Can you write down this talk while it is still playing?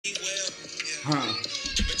All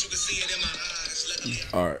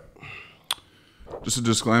right. Just a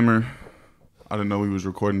disclaimer. I didn't know we was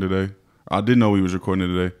recording today. I did know we was recording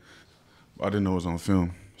today. But I didn't know it was on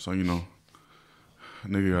film. So, you know,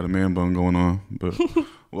 nigga got a man bun going on. But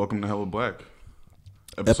welcome to hellablack.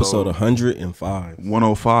 Episode 105.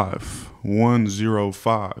 105.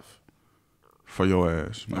 105. For your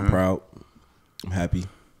ass, man. I'm proud. I'm happy.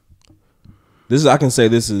 I can say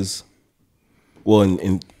this is, well,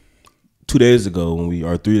 in 2 days ago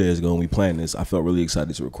or 3 days ago when we planned this, I felt really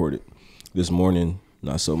excited to record it. This morning,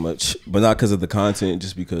 not so much, but not because of the content,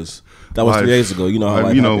 just because that was 3 days ago. You know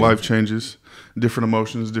how life changes, different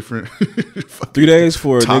emotions, different. 3 days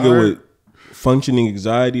for a nigga with functioning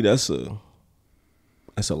anxiety, that's a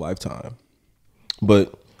lifetime.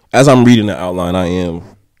 But as I'm reading the outline, I am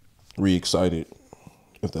re-excited,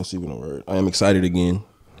 if that's even a word. I am excited again.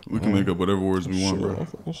 We can make up whatever words we want, bro.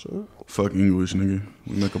 Fuck English, nigga.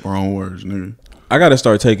 We make up our own words, nigga. I gotta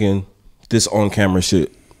start taking this on-camera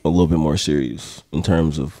shit a little bit more serious in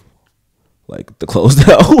terms of like the clothes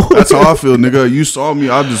that I wore. That's how I feel, nigga. You saw me.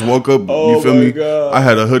 I just woke up. You feel me? God. I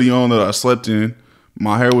had a hoodie on that I slept in.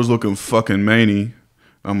 My hair was looking fucking manny.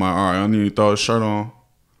 I'm like, all right, I need to throw a shirt on.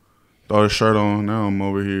 Throw a shirt on. Now I'm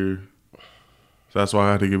over here. So that's why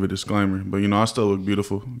I had to give a disclaimer. But, you know, I still look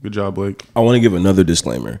beautiful. Good job, Blake. I want to give another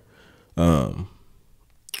disclaimer.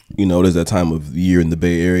 You know, there's that time of year in the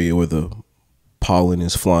Bay Area where the pollen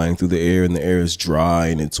is flying through the air and the air is dry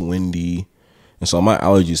and it's windy. And so my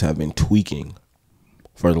allergies have been tweaking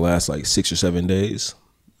for the last like 6 or 7 days.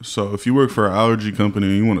 So if you work for an allergy company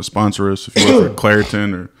and you want to sponsor us, if you work for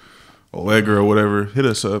Claritin or Allegra or whatever, hit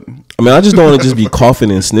us up. I mean, I just don't want to just be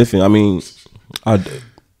coughing and sniffing. I mean,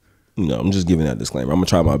 I'm just giving that disclaimer. I'm gonna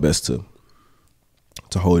try my best to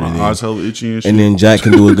hold it in. My eyes hella itchy and shit. And then Jack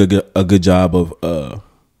can do a good job of.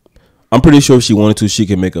 I'm pretty sure if she wanted to, she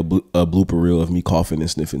can make a blooper reel of me coughing and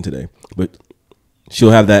sniffing today. But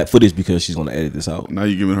she'll have that footage because she's gonna edit this out. Now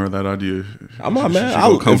you're giving her that idea. I'm not mad.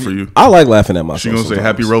 I'll come for you. I like laughing at myself. She's gonna say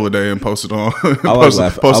Happy Roller Day and post it on. I like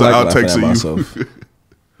laughing at myself.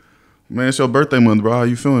 Man, it's your birthday month, bro. How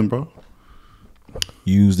you feeling, bro?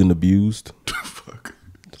 Used and abused. Fuck.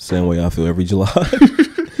 Same way I feel every July.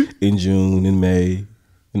 In June, in May,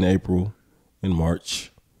 in April, in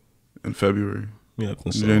March. In February. Yeah,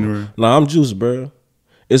 in January. Nah, I'm juiced, bro.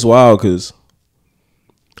 It's wild because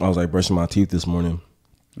I was like brushing my teeth this morning.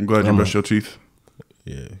 I'm glad you brushed your teeth.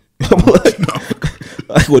 Yeah.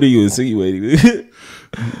 Like, what are you insinuating?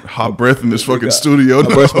 Hot breath in this fucking studio. I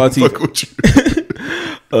brushed my teeth.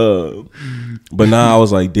 But now I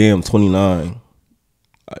was like, damn, 29.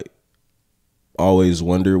 I always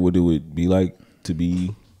wonder what it would be like to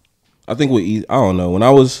be. I think I don't know. I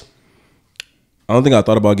don't think I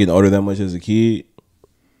thought about getting older that much as a kid.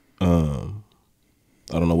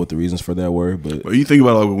 I don't know what the reasons for that were, but you think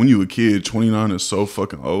about it, like when you were a kid, 29 is so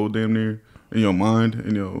fucking old, damn near, in your mind,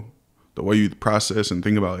 and the way you process and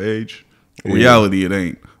think about age. In reality, it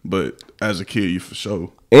ain't. But as a kid, you for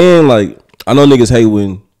sure. And like, I know niggas hate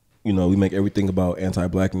when we make everything about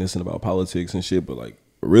anti-blackness and about politics and shit, but like,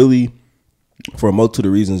 really, for a multitude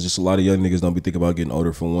of reasons, just a lot of young niggas don't be thinking about getting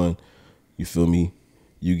older. For one, you feel me?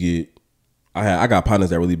 I got partners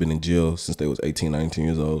that really been in jail since they was 18, 19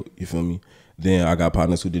 years old. You feel me? Then I got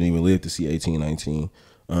partners who didn't even live to see 18, 19.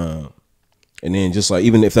 And then just like,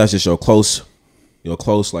 even if that's just your close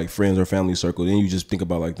like friends or family circle, then you just think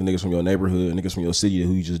about like the niggas from your neighborhood, niggas from your city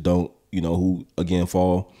who you just don't, who again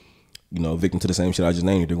fall, victim to the same shit I just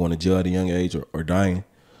named. They're going to jail at a young age or dying.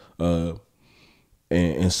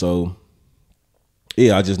 And so,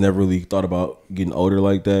 yeah, I just never really thought about getting older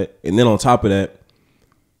like that. And then on top of that,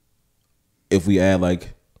 if we add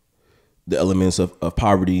like the elements of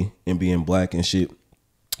poverty and being black and shit,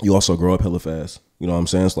 you also grow up hella fast. You know what I'm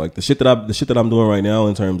saying? It's like the shit that I'm doing right now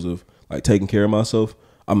in terms of like taking care of myself,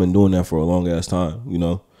 I've been doing that for a long ass time.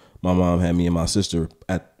 My mom had me and my sister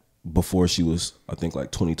before she was, I think,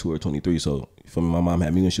 like 22 or 23. So for me, my mom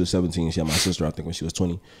had me when she was 17. She had my sister, I think, when she was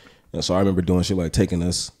 20. And so I remember doing shit like taking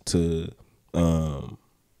us to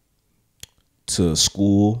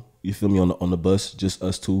school. You feel me, on the bus, just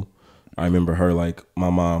us two. I remember her, like, my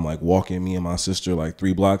mom, like, walking me and my sister, like,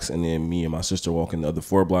 3 blocks, and then me and my sister walking the other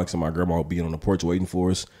 4 blocks, and my grandma being on the porch waiting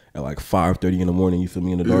for us at, like, 5:30 in the morning, you feel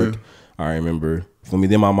me, in the dark. I remember, for me,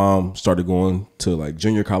 then my mom started going to, like,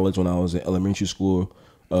 junior college when I was in elementary school,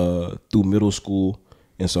 through middle school,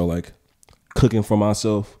 and so, like, cooking for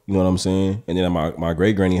myself, you know what I'm saying? And then at my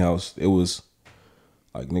great-granny house, it was,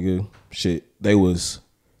 like, nigga, shit, they was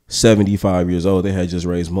 75 years old. They had just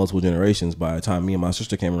raised multiple generations. By the time me and my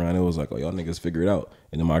sister came around, it was like, oh, y'all niggas figure it out.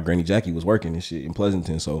 And then my granny Jackie was working and shit in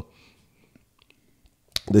Pleasanton. So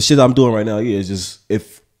the shit I'm doing right now, yeah, is just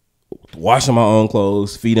if washing my own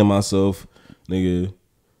clothes, feeding myself, nigga.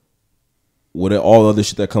 With all other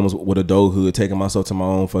shit that comes with adulthood, taking myself to my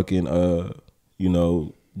own fucking, you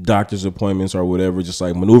know, doctor's appointments or whatever, just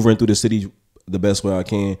like maneuvering through the city the best way I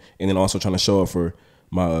can, and then also trying to show up for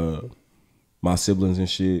my siblings and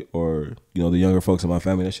shit, or you know, the younger folks in my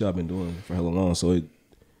family. That shit I've been doing for hella long. So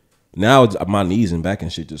now my knees and back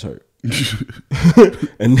and shit just hurt.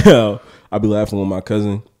 And now I be laughing with my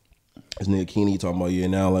cousin, this nigga Keeney, talking about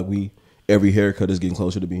now like every haircut is getting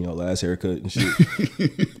closer to being your last haircut and shit.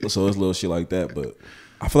 So it's little shit like that. But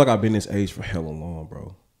I feel like I've been this age for hella long,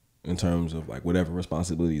 bro, in terms of like whatever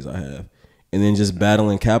responsibilities I have. And then just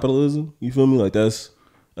battling capitalism, you feel me? Like that's,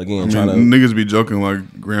 again, trying to... Niggas be joking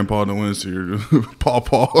like Grandpa Delency or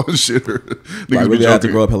Paw and shit. Niggas like, be joking. Had to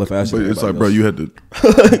grow up hella fast. But it's like, bro, you had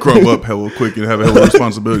to grow up hella quick and have a hella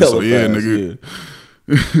responsibility. So yeah, fast, nigga. Yeah.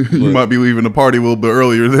 You might be leaving the party a little bit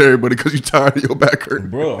earlier there, but because you tired of your back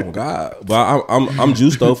hurt, bro. Oh God, but I'm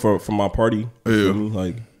juiced though for my party. You feel me?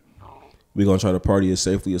 Like we gonna try to party as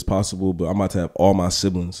safely as possible, but I'm about to have all my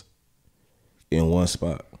siblings in one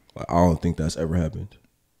spot. Like, I don't think that's ever happened,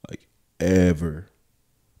 like ever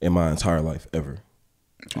in my entire life ever.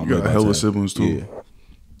 You got hella siblings too. Yeah,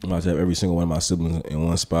 I'm about to have every single one of my siblings in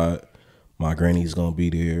one spot. My granny's gonna be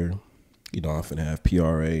there. You know, I'm finna have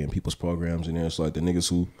PRA and people's programs in there. So like the niggas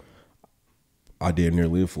who I damn near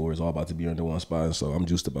live for is all about to be under one spot. So I'm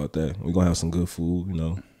juiced about that. We're gonna have some good food, you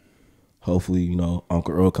know. Hopefully, you know,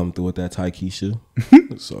 Uncle Earl come through with that Thai Keisha.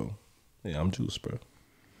 So yeah, I'm juiced, bro.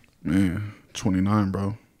 Man, 29,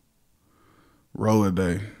 bro. Roller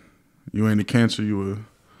day. You ain't a Cancer, you a...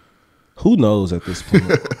 Who knows at this point?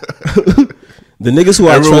 The niggas who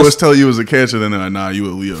Everyone was telling you was a Cancer, then they're like, nah, you a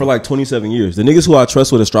Leo. For like 27 years. The niggas who I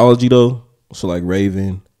trust with astrology, though, so like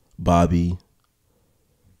Raven, Bobby,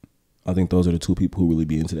 I think those are the two people who really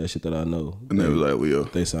be into that shit that I know. And they was like Leo.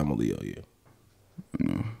 They say I'm a Leo, yeah. You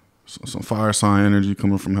know, some fire sign energy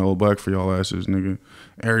coming from hellablack for y'all asses, nigga.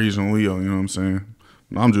 Aries and Leo, you know what I'm saying?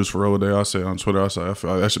 I'm just for roller day. I say on Twitter, I feel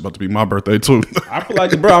like that shit about to be my birthday too. I feel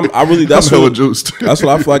like, bro, that's hella juiced. That's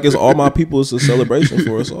what I feel like. It's all my people. It's a celebration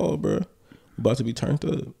for us all, bro. About to be turned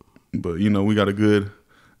up. But you know, we got a good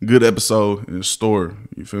episode in store.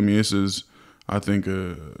 You feel me? This is, I think,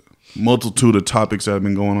 a multitude of topics that have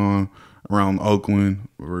been going on around Oakland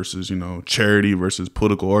versus, you know, charity versus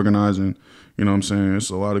political organizing. You know what I'm saying? It's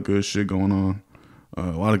a lot of good shit going on.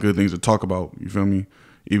 A lot of good things to talk about. You feel me?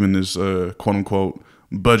 Even this quote unquote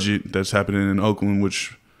budget that's happening in Oakland,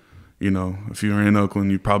 which, you know, if you're in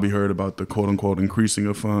Oakland, you probably heard about the quote unquote increasing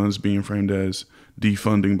of funds being framed as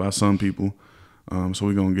defunding by some people. So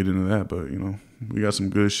we're going to get into that. But, you know, we got some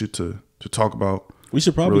good shit to talk about. We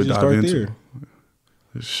should probably just start there.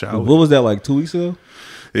 What was that, like 2 weeks ago?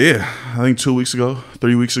 Yeah, I think 2 weeks ago,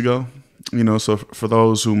 3 weeks ago. You know, so for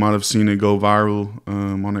those who might have seen it go viral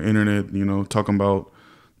on the internet, you know, talking about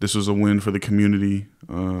this was a win for the community,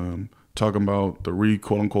 talking about the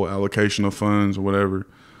quote-unquote allocation of funds or whatever.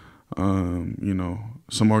 You know,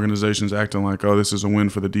 some organizations acting like, oh, this is a win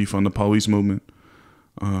for the defund the police movement.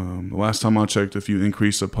 The last time I checked, if you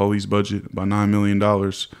increase the police budget by $9 million,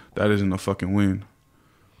 that isn't a fucking win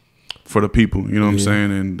for the people. You know what I'm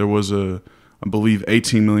saying? And there was I believe,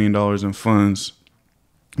 $18 million in funds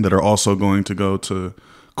that are also going to go to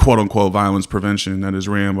quote unquote violence prevention that is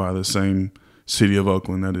ran by the same city of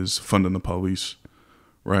Oakland that is funding the police.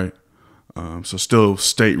 Right. So still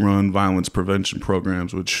state run violence prevention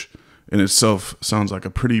programs, which in itself sounds like a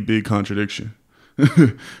pretty big contradiction.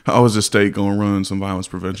 How is the state going to run some violence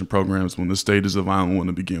prevention programs when the state is a violent one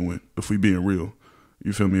to begin with? If we being real,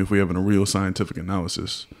 you feel me? If we having a real scientific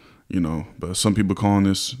analysis, you know, but some people calling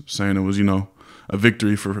this, saying it was, you know, a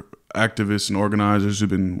victory for activists and organizers who've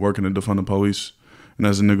been working to defund the police. And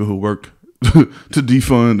as a nigga who worked to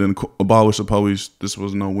defund and abolish the police, this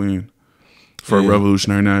was no win for a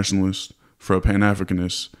revolutionary nationalist, for a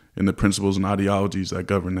Pan-Africanist, and the principles and ideologies that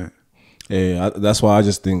govern that. Yeah, that's why I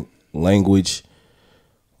just think language,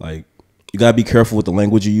 like, you gotta be careful with the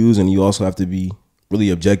language you use, and you also have to be really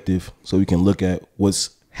objective so we can look at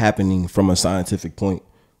what's happening from a scientific point.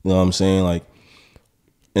 You know what I'm saying? Like,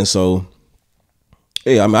 and so,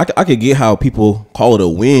 yeah, I mean, I could get how people call it a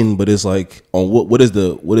win, but it's like, on what is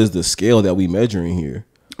the scale that we measuring here?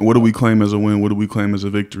 What do we claim as a win? What do we claim as a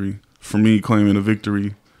victory? For me, claiming a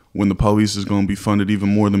victory when the police is going to be funded even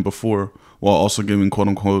more than before, while also giving quote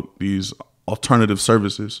unquote these alternative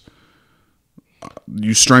services.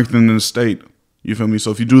 You strengthen the state. You feel me? So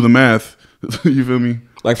if you do the math, you feel me?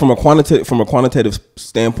 Like from a quantitative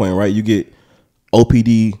standpoint, right? You get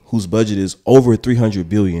OPD, whose budget is over $300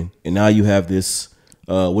 billion, and now you have this.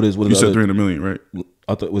 What is you said $300 million, right?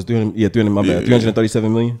 I thought it was 300. Yeah, 300. My bad.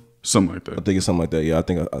 337 million. Something like that. I think it's something like that. Yeah, I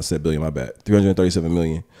think I said billion. My bad. 337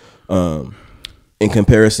 million. In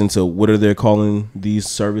comparison to what are they calling these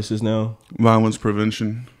services now? Violence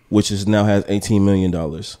prevention, which is now has $18 million.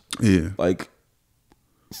 Yeah, like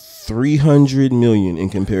 300 million in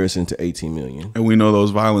comparison to 18 million. And we know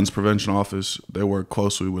those violence prevention office, they work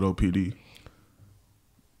closely with OPD.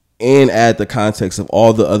 And add the context of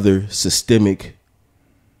all the other systemic,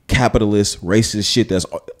 capitalist, racist shit that's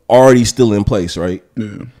already still in place, right?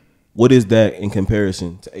 Yeah. What is that in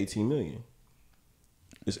comparison to 18 million?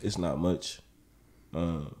 It's not much.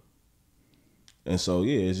 And so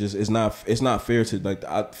yeah, it's not fair to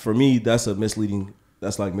like for me that's misleading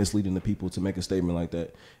the people to make a statement like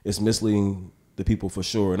that. It's misleading the people for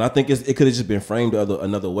sure. And I think it could have just been framed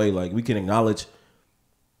another way. Like we can acknowledge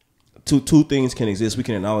two things can exist. We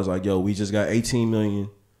can acknowledge like, yo, we just got 18 million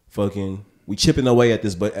we chipping away at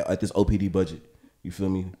this OPD budget. You feel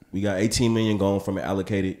me? We got 18 million going from it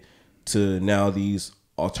allocated to now these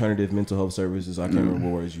alternative mental health services. I can't remember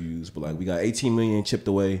what words you use, but like we got 18 million chipped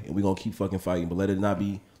away and we're gonna keep fucking fighting. But let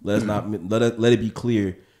it be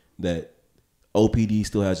clear that OPD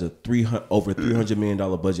still has over $300 million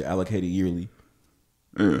budget allocated yearly.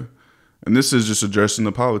 Yeah. And this is just addressing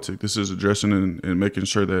the politics. This is addressing and making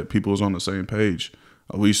sure that people is on the same page.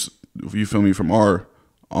 At least, if you feel me, from our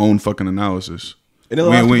own fucking analysis. And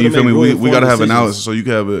you feel me, we got to have analysis so you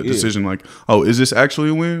can have a decision like, oh, is this actually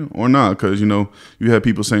a win or not? Because, you have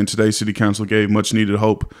people saying today City Council gave much needed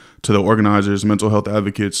hope to the organizers, mental health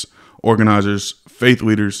advocates, organizers, faith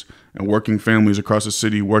leaders, and working families across the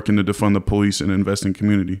city working to defund the police and invest in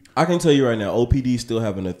community. I can tell you right now, OPD still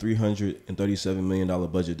having a $337 million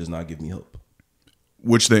budget does not give me hope.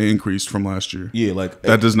 Which they increased from last year. Yeah, like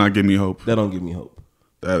that does not give me hope. That don't give me hope.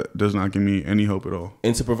 That does not give me any hope at all.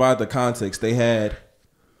 And to provide the context, it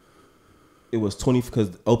was 20 because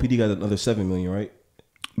OPD got another 7 million, right?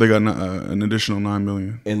 They got an additional 9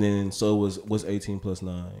 million. And then so it was 18 plus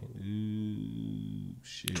 9. Ooh,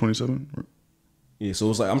 shit. 27? Yeah, so it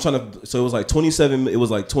was like 27. It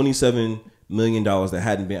was like $27 million that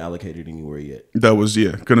hadn't been allocated anywhere yet. That was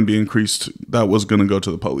gonna be increased. That was gonna go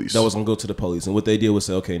to the police. That was gonna go to the police, and what they did was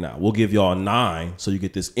say, okay, now we'll give y'all 9, so you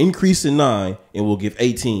get this increase in 9, and we'll give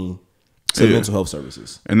 18 to mental health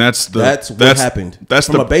services. And that's what happened. That's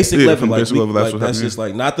from a basic level. That's just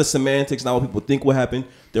like not the semantics, not what people think what happened.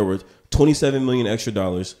 There were 27 million extra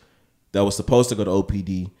dollars that was supposed to go to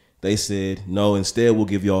OPD. They said, no, instead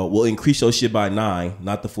we'll increase your shit by 9,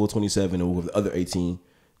 not the full 27, and we'll give the other 18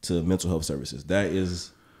 to mental health services. That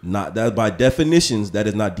is by definitions, that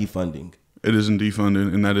is not defunding. It isn't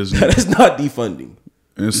defunding, and that is not defunding.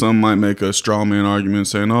 And some might make a straw man argument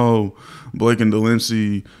saying, oh, Blake and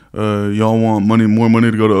Delency, y'all want more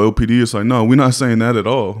money to go to OPD. It's like, no, we're not saying that at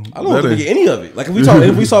all. I don't want them to get any of it. Like if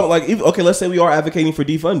we saw okay, let's say we are advocating for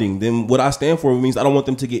defunding, then what I stand for means I don't want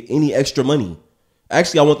them to get any extra money.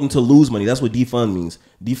 Actually, I want them to lose money. That's what defund means.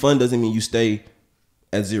 Defund doesn't mean you stay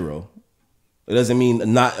at 0. It doesn't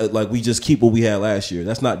mean not like we just keep what we had last year.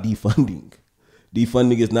 That's not defunding.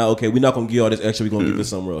 Defunding is not, okay, we're not going to give you all this extra. We're going to give it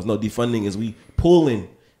somewhere else. No, defunding is we pulling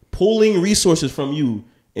resources from you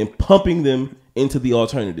and pumping them into the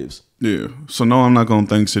alternatives. Yeah. So no, I'm not going to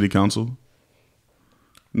thank City Council.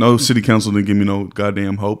 No, City Council didn't give me no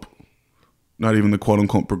goddamn hope. Not even the quote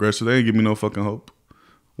unquote progressive. They didn't give me no fucking hope.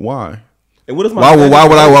 Why? And what is why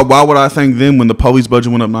would I thank them when the police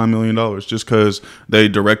budget went up $9 million just because they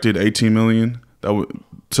directed $18 million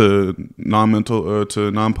to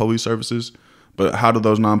non-police services? But how do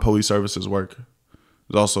those non-police services work?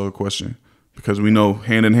 Is also a question, because we know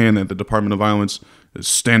hand in hand that the Department of Violence is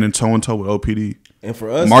standing toe in toe with OPD and for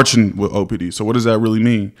us marching with OPD. So what does that really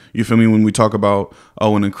mean? You feel me? When we talk about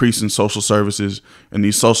an increase in social services, and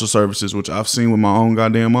these social services, which I've seen with my own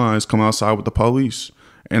goddamn eyes, come outside with the police.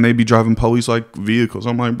 And they be driving police like vehicles.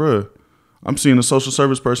 I'm like, bruh, I'm seeing a social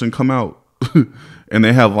service person come out and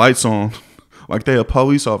they have lights on like they a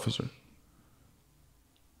police officer.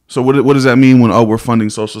 So what does that mean when we're funding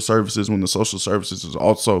social services when the social services is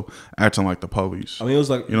also acting like the police? I mean, it was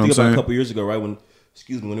like, you know, think about a couple years ago, right? When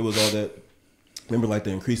it was all that. Remember, like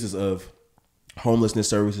the increases of homelessness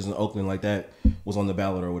services in Oakland, like that was on the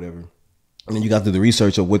ballot or whatever. And then you got to the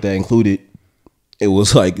research of what that included. It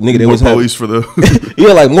was like, nigga, there was police for the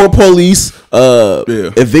yeah, like more police,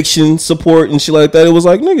 eviction support and shit like that. It was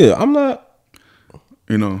like, nigga, I'm not,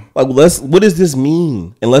 you know, like, what does this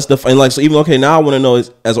mean? And so even okay, now I want to know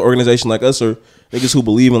as an organization like us or niggas who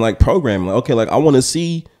believe in like programming, like okay, like I want to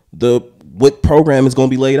see what program is going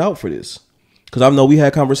to be laid out for this, because I know we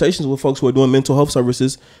had conversations with folks who are doing mental health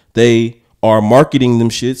services. They are marketing them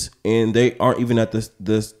shits, and they aren't even at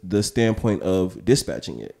the standpoint of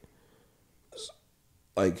dispatching it.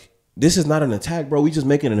 Like, this is not an attack, bro. We just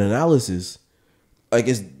making an analysis. Like,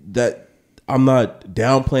 it's that I'm not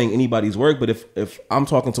downplaying anybody's work, but if I'm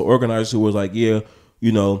talking to organizers who was like, yeah,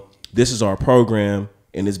 you know, this is our program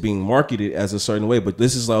and it's being marketed as a certain way, but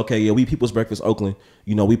this is like, okay, yeah, we People's Breakfast Oakland,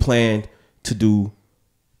 you know, we planned to do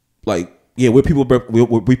like, yeah, we're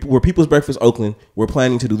People's Breakfast Oakland. We're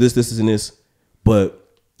planning to do this, and this, but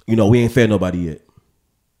you know, we ain't fed nobody yet.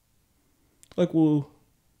 Like, well,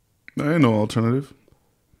 there ain't no alternative.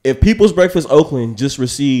 If People's Breakfast Oakland just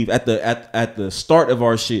received at the start of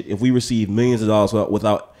our shit, if we receive millions of dollars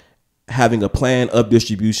without having a plan of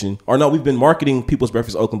distribution, or no, we've been marketing People's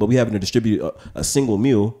Breakfast Oakland, but we haven't distributed a single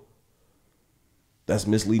meal. That's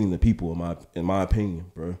misleading the people, in my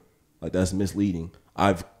opinion, bro. Like, that's misleading.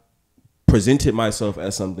 I've presented myself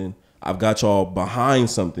as something. I've got y'all behind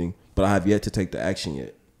something, but I have yet to take the action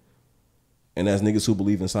yet. And as niggas who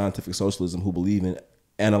believe in scientific socialism, who believe in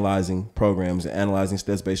analyzing programs and analyzing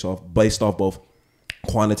stats based off both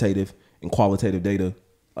quantitative and qualitative data,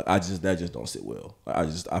 that just don't sit well.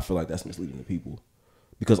 I feel like that's misleading the people,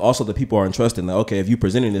 because also the people are entrusting that, okay, if you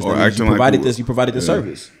presented this, you provided this, you provided the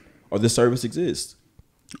service, or this service exists,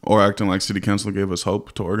 or acting like city council gave us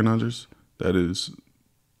hope to organizers. That is,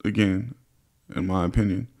 again, in my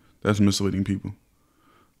opinion, that's misleading people.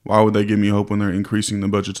 Why would they give me hope when they're increasing the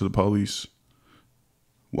budget to the police?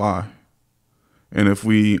 Why? And if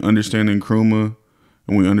we understand Nkrumah,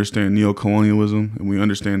 and we understand neocolonialism, and we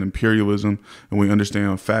understand imperialism, and we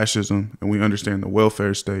understand fascism, and we understand the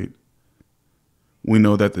welfare state, we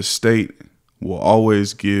know that the state will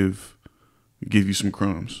always give you some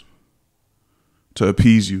crumbs to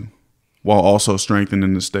appease you while also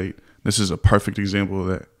strengthening the state. This is a perfect example of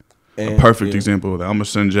that. A perfect example of that. I'm going to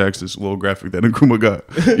send Jax this little graphic that Nkrumah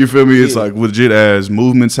got. You feel me? It's like legit as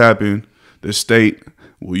movements happen, the state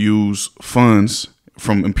will use funds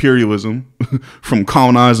from imperialism, from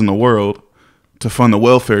colonizing the world, to fund the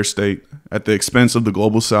welfare state at the expense of the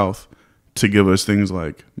global south to give us things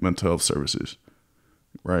like mental health services,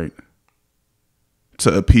 right?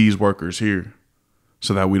 To appease workers here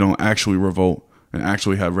so that we don't actually revolt and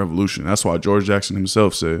actually have revolution. That's why George Jackson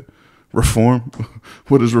himself said, reform?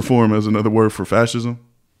 What is reform as another word for fascism?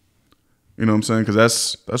 You know what I'm saying?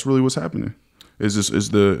 Because that's really what's happening. Is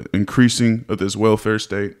the increasing of this welfare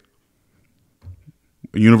state,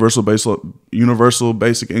 universal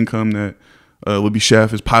basic income that Libby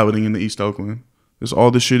Schaff is piloting in the East Oakland. All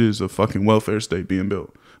this shit is a fucking welfare state being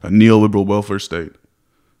built, a neoliberal welfare state.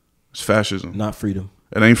 It's fascism, not freedom.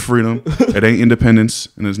 It ain't freedom. It ain't independence,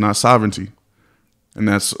 and it's not sovereignty. And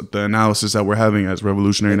that's the analysis that we're having as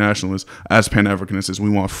revolutionary nationalists, as Pan-Africanists. We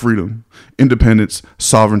want freedom, independence,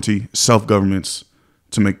 sovereignty, self-governments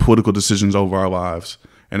to make political decisions over our lives.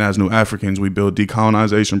 And as New Africans, we build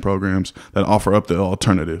decolonization programs that offer up the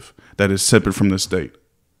alternative that is separate from the state,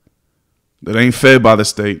 that ain't fed by the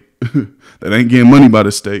state, that ain't getting money by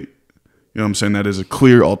the state. You know what I'm saying? That is a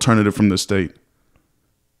clear alternative from the state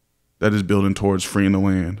that is building towards freeing the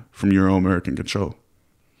land from Euro-American control.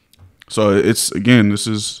 So it's, again, this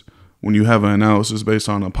is when you have an analysis based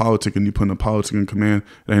on a politic and you put a politic in command,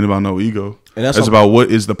 it ain't about no ego. And it's about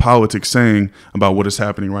what is the politics saying about what is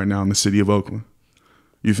happening right now in the city of Oakland.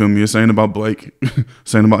 You feel me? It's ain't about Blake.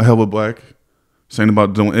 It's ain't about hellablack. It's ain't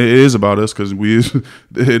about doing. It is about us because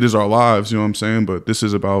it is our lives. You know what I'm saying? But this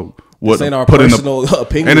is about what this ain't our personal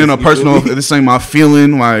opinion. And in a personal, this ain't my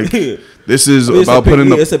feeling. Like this is about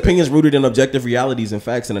putting. It's opinions rooted in objective realities and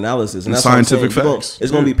facts and analysis and that's scientific facts.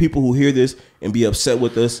 It's going to be people who hear this and be upset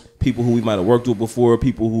with us. People who we might have worked with before.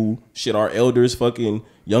 People who our elders, fucking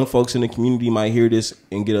young folks in the community might hear this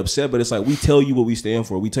and get upset. But it's like we tell you what we stand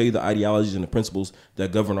for. We tell you the ideologies and the principles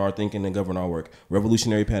that govern our thinking and govern our work.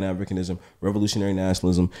 Revolutionary Pan-Africanism, revolutionary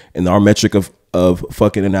nationalism, and our metric of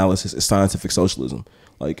fucking analysis is scientific socialism.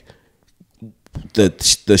 Like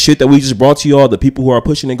the shit that we just brought to y'all, the people who are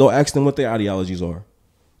pushing it, go ask them what their ideologies are.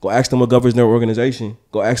 Go ask them what governs their organization.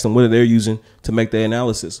 Go ask them what they're using to make their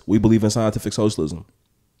analysis. We believe in scientific socialism.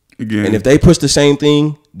 Again, and if they push the same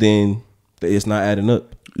thing, then it's not adding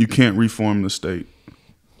up. You can't reform the state.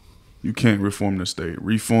 You can't reform the state.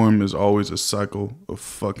 Reform is always a cycle of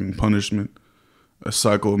fucking punishment, a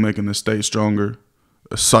cycle of making the state stronger,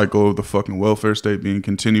 a cycle of the fucking welfare state being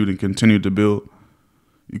continued and continued to build.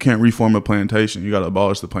 You can't reform a plantation. You got to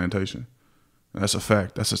abolish the plantation. That's a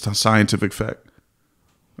fact. That's a scientific fact.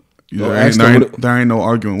 There ain't no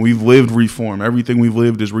arguing. We've lived reform. Everything we've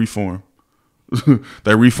lived is reform.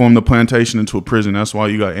 They reformed the plantation into a prison. That's why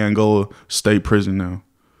you got Angola State Prison now.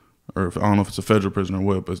 or I don't know if it's a federal prison or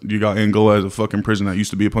what, but you got Angola as a fucking prison that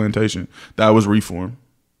used to be a plantation. That was reform.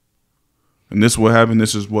 And this is what happened.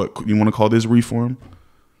 This is what you want to call this reform?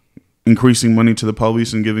 Increasing money to the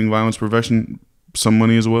police and giving violence prevention some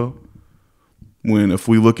money as well? When if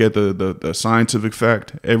we look at the scientific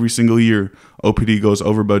fact, every single year, OPD goes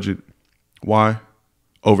over budget. Why?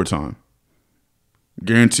 Overtime.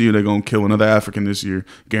 Guarantee you they're going to kill another African this year.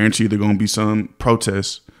 Guarantee you they're going to be some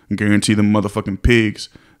protests. Guarantee the motherfucking pigs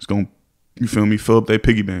is going to, you feel me, fill up their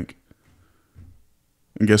piggy bank.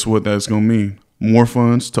 And guess what that's going to mean? More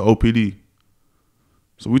funds to OPD.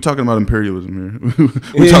 So we talking about imperialism here.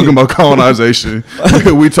 We talking about colonization.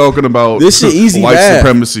 We talking about this shit easy white bad.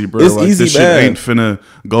 supremacy, bro. It's like easy this bad. shit ain't finna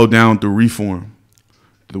go down through reform.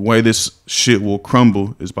 The way this shit will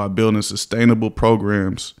crumble is by building sustainable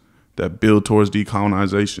programs that build towards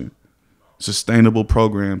decolonization. Sustainable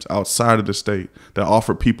programs outside of the state that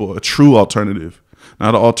offer people a true alternative,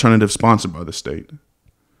 not an alternative sponsored by the state.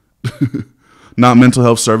 Not mental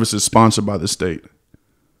health services sponsored by the state.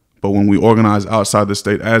 But when we organize outside the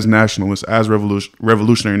state as nationalists, as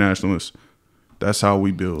revolutionary nationalists, that's how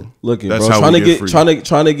we build. Look, that's bro, how trying we to get get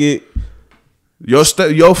trying to get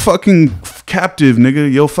your fucking captive,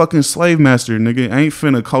 nigga, your fucking slave master, nigga, ain't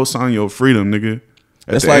finna co-sign your freedom, nigga.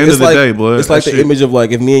 At the end of the day, blood. It's like the image of like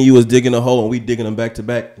if me and you was digging a hole and we digging them back to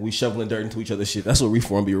back, we shoveling dirt into each other's shit. That's what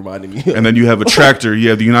reform be reminding me of. And then you have a tractor. You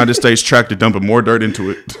have the United States tractor dumping more dirt into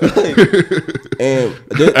it. And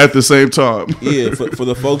at the same time. Yeah, for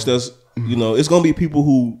the folks that's, you know, it's going to be people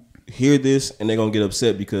who hear this and they're going to get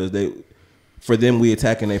upset because for them, we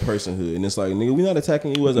attacking their personhood. And it's like, nigga, we not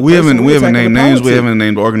attacking you as a person. We haven't named names. We haven't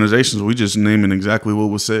named organizations. We just naming exactly what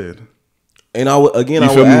was said. And I would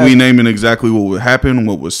we naming exactly what would happen,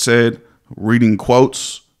 what was said, reading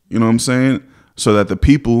quotes, you know what I'm saying? So that the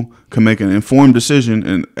people can make an informed decision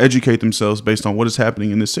and educate themselves based on what is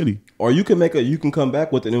happening in the city. Or you can come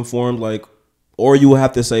back with an informed, like, or you will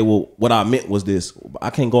have to say, well, what I meant was this. I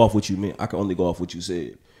can't go off what you meant. I can only go off what you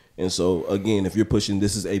said. And so, again, if you're pushing,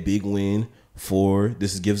 this is a big win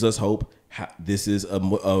this gives us hope. This is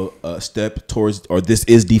a step towards, or this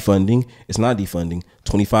is defunding. It's not defunding.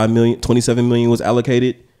 27 million was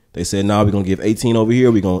allocated. They said, now we're going to give 18 over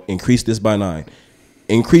here. We're going to increase this by 9.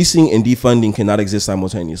 Increasing and defunding cannot exist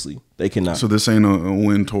simultaneously. They cannot. So this ain't a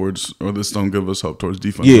win towards, or this don't give us hope towards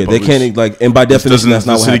defunding. Yeah, they can't, like, and by definition, that's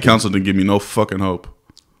not what the city council didn't give me no fucking hope.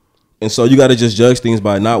 And so you got to just judge things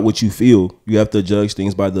by not what you feel. You have to judge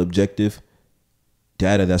things by the objective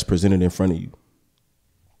data that's presented in front of you.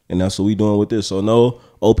 And that's what we doing with this. So no,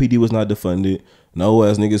 OPD was not defunded. No,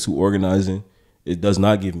 as niggas who organizing, it does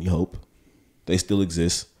not give me hope. They still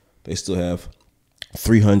exist. They still have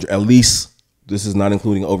 300, at least, this is not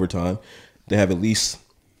including overtime. They have at least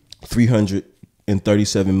 $337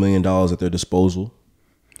 million at their disposal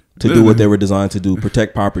to do what they were designed to do,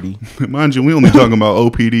 protect property. Mind you, we only talking about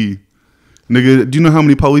OPD. Nigga, do you know how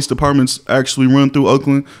many police departments actually run through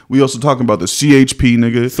Oakland? We also talking about the CHP,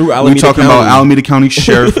 nigga. Through Alameda we talking County. about Alameda County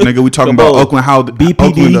Sheriff, nigga. We talking about Oakland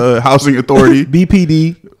BPD. Oakland Housing Authority.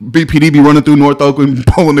 BPD be running through North Oakland,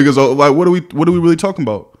 pulling niggas out. Like, what are we really talking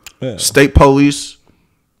about? Yeah. State police.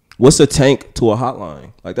 What's a tank to a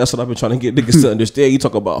hotline? Like, that's what I've been trying to get niggas to understand. You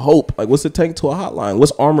talk about hope. Like, what's a tank to a hotline?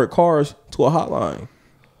 What's armored cars to a hotline?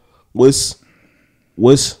 What's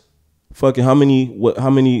fucking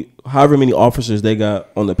however many officers they got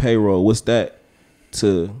on the payroll, what's that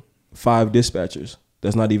to 5 dispatchers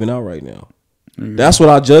that's not even out right now? Mm-hmm. That's what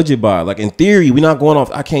I judge it by. Like, in theory, we're not going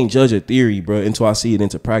off. I can't judge a theory, bro, until I see it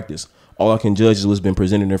into practice. All I can judge is what's been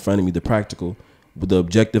presented in front of me, the practical, the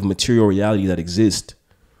objective material reality that exists.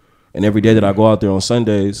 And every day that I go out there on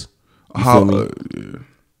Sundays, feel me?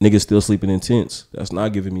 Niggas still sleeping in tents. That's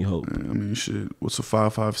not giving me hope. I mean, shit. What's a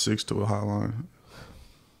 556 to a hotline?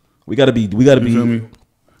 We gotta be.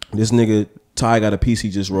 This nigga Ty got a piece he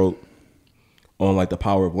just wrote on like the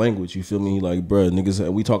power of language. You feel me? Like, bruh, niggas,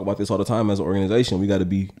 we talk about this all the time as an organization. We got to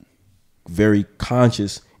be very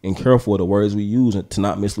conscious and careful of the words we use and to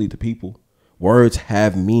not mislead the people. Words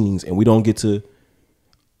have meanings, and we don't get to.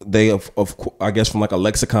 I guess from like a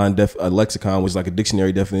lexicon, which is like a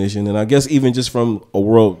dictionary definition, and I guess even just from a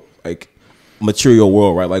world like material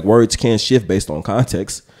world, right? Like words can shift based on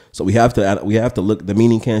context. So we have to look. The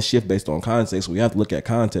meaning can shift based on context. We have to look at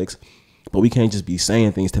context, but we can't just be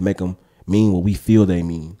saying things to make them mean what we feel they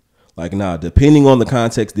mean. Like, nah, depending on the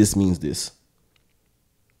context, this means this.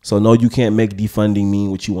 So no, you can't make defunding mean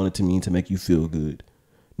what you want it to mean to make you feel good.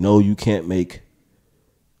 No, you can't make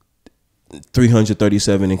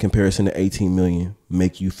 337 in comparison to 18 million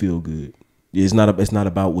make you feel good. It's not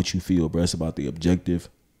about what you feel, bro. It's about the objective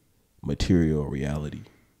material reality.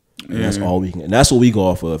 And that's all we can. And that's what we go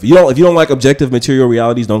off of. If you don't like objective material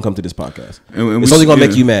realities, don't come to this podcast. And it's only gonna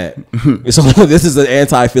make you mad. This is an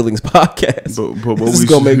anti-feelings podcast. But this is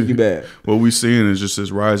gonna make you mad. What we seeing is just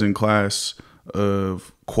this rising class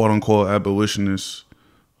of quote unquote abolitionists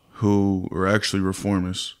who are actually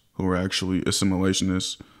reformists, who are actually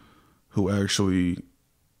assimilationists, who actually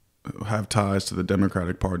have ties to the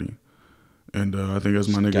Democratic Party. And I think as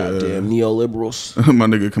my nigga goddamn neoliberals, my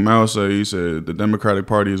nigga Kamal said, he said the Democratic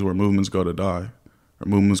Party is where movements go to die, or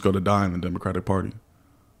movements go to die in the Democratic Party.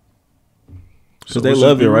 Because they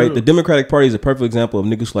love it, right? Real. The Democratic Party is a perfect example of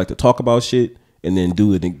niggas who like to talk about shit and then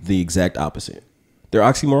do the exact opposite. They're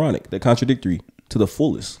oxymoronic. They're contradictory to the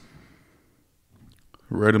fullest.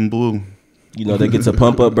 Red and blue. You know, they get to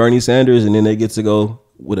pump up Bernie Sanders and then they get to go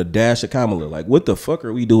with a dash of Kamala. Like, what the fuck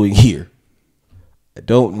are we doing here? I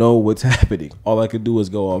don't know what's happening. All I can do is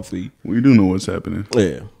go off the... We do know what's happening.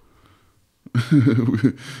 Yeah.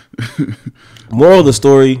 Moral of the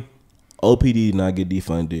story, OPD did not get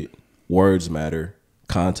defunded. Words matter.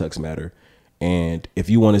 Context matter. And if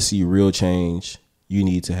you want to see real change, you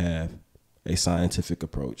need to have a scientific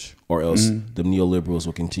approach. Or else the neoliberals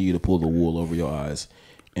will continue to pull the wool over your eyes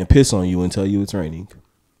and piss on you and tell you it's raining.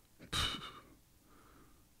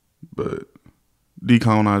 But...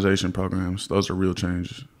 decolonization programs, those are real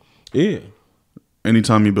changes. Yeah.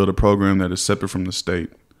 Anytime you build a program that is separate from the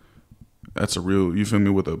state, that's a real, you feel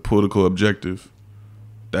me, with a political objective.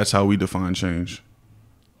 That's how we define change.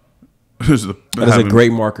 That's a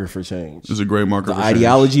great marker for change. It's a great marker for change. The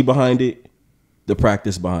ideology behind it, the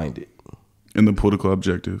practice behind it. And the political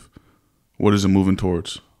objective. What is it moving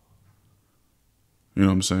towards? You know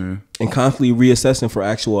what I'm saying? And constantly reassessing for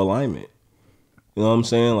actual alignment. You know what I'm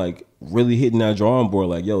saying? Like, really hitting that drawing board,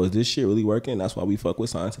 like, yo, is this shit really working? That's why we fuck with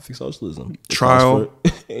scientific socialism. Trial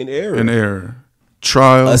and error. And error.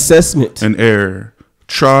 Trial. Assessment. And error.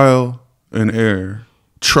 Trial and error.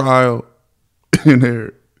 Trial and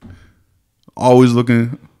error. Always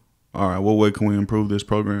looking, all right, what way can we improve this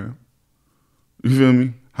program? You feel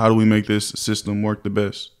me? How do we make this system work the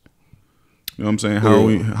best? You know what I'm saying?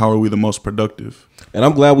 How are we the most productive? And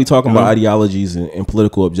I'm glad we talking about ideologies and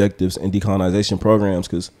political objectives and decolonization programs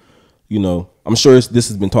because, you know, I'm sure this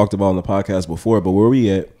has been talked about on the podcast before, but where we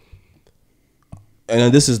at?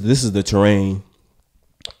 And this is the terrain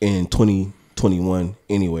in 2021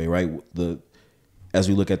 anyway, right? As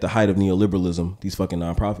we look at the height of neoliberalism, these fucking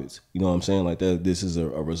nonprofits, you know what I'm saying? Like that, this is a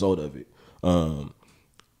result of it.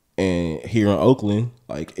 And here in Oakland,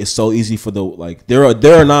 like it's so easy for there are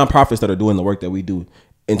nonprofits that are doing the work that we do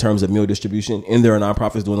in terms of meal distribution, and there are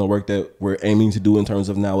nonprofits doing the work that we're aiming to do in terms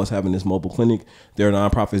of now us having this mobile clinic. There are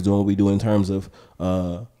nonprofits doing what we do in terms of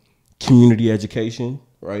community education,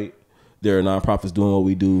 right? There are nonprofits doing what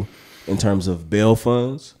we do in terms of bail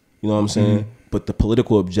funds, you know what I'm saying? Mm-hmm. But the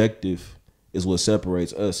political objective is what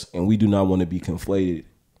separates us, and we do not want to be conflated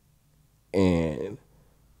and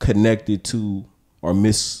connected to or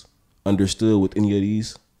misunderstood with any of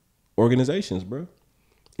these organizations, bro,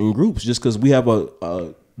 in groups. Just because we have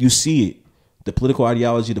you see it, the political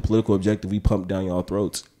ideology, the political objective, we pump down y'all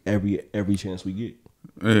throats every chance we get.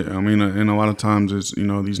 Yeah, I mean, and a lot of times it's, you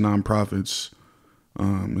know, these nonprofits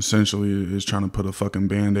essentially is trying to put a fucking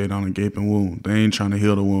Band-Aid on a gaping wound. They ain't trying to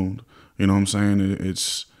heal the wound. You know what I'm saying?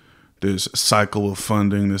 It's this cycle of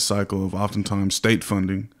funding, this cycle of oftentimes state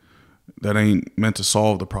funding that ain't meant to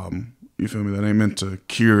solve the problem. You feel me? That ain't meant to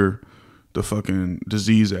cure the fucking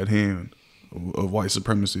disease at hand of white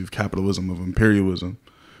supremacy, of capitalism, of imperialism.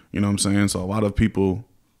 You know what I'm saying? So a lot of people,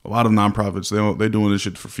 a lot of nonprofits, they doing this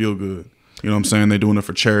shit for feel good. You know what I'm saying? They doing it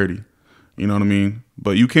for charity. You know what I mean?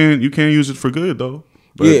 But you can't use it for good though.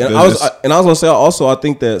 But yeah, and I was gonna say also, I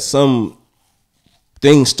think that some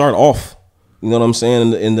things start off. You know what I'm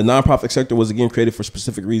saying? And the nonprofit sector was again created for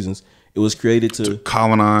specific reasons. It was created to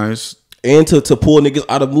colonize and to pull niggas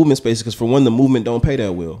out of movement space. Because for one, the movement don't pay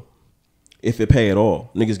that well, if it pay at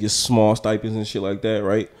all. Niggas get small stipends and shit like that,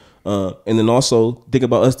 right? And then also think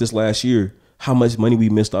about us this last year, how much money we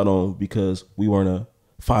missed out on because we weren't a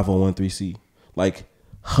 501(c)(3). Like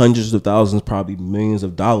hundreds of thousands, probably millions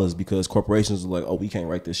of dollars, because corporations are like, oh, we can't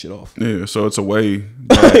write this shit off. Yeah, so it's a way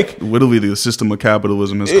that literally the system of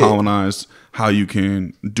capitalism has colonized how you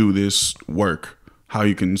can do this work, how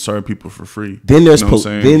you can serve people for free. Then there's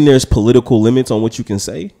there's political limits on what you can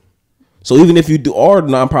say. So even if you are a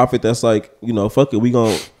nonprofit that's like, you know, fuck it,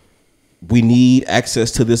 we need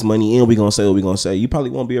access to this money and we gonna say what we gonna say, you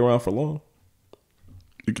probably won't be around for long.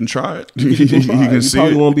 You can try it. You can see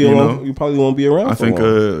it. You probably won't be around. I think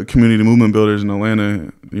community movement builders in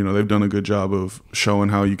Atlanta, you know, they've done a good job of showing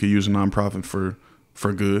how you could use a nonprofit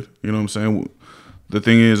for good. You know what I'm saying? the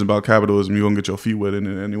thing is about capitalism, you're gonna get your feet wet in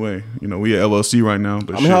it anyway. You know, we at LLC right now.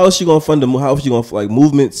 But I mean, how else you gonna fund them? How else you gonna like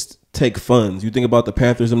movements take funds? You think about the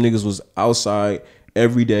Panthers, them niggas was outside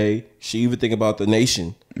every day. She even think about the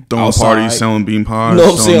Nation throwing outside, parties, selling bean pies. You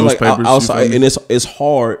know what I'm saying? Like newspapers, outside, and it's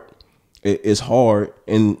hard. It's hard,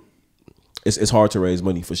 and it's hard to raise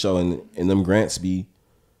money for sure. And them grants be.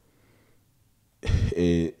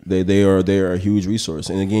 They are a huge resource,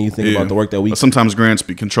 and again, you think about the work that we. Sometimes grants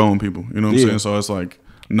be controlling people, you know what I'm saying? So it's like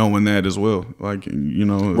knowing that as well, like you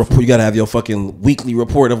know, you gotta have your fucking weekly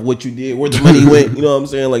report of what you did, where the money went. You know what I'm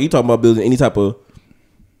saying? Like you talking about building any type of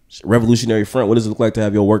revolutionary front. What does it look like to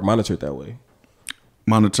have your work monitored that way?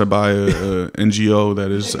 Monitored by a NGO that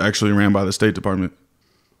is actually ran by the State Department.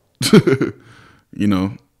 You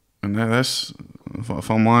know, and that's.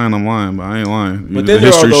 If I'm lying, I'm lying, but I ain't lying. But then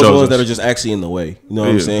there are those ones that are just actually in the way. You know what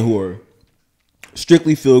I'm saying? Who are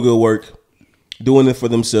strictly feel good work, doing it for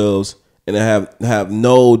themselves, and have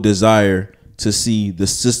no desire to see the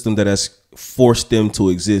system that has forced them to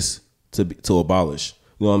exist to abolish.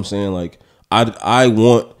 You know what I'm saying? Like I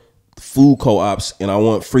want food co-ops, and I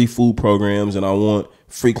want free food programs, and I want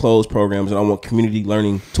free clothes programs, and I want community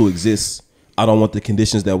learning to exist. I don't want the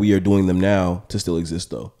conditions that we are doing them now to still exist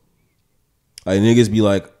though. Like niggas be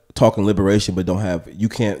like talking liberation, but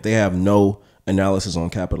they have no analysis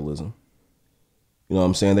on capitalism. You know what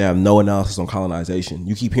I'm saying? They have no analysis on colonization.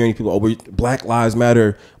 You keep hearing people, oh, Black Lives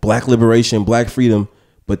Matter, Black liberation, Black freedom,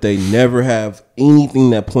 but they never have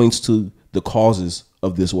anything that points to the causes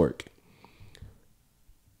of this work.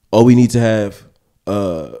 All we need to have,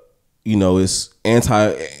 is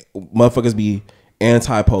motherfuckers be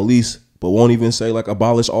anti-police, but won't even say like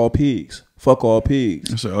abolish all pigs. Fuck all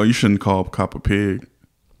pigs. So, you shouldn't call a cop a pig.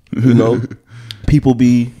 You know, people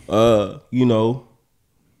be, wanting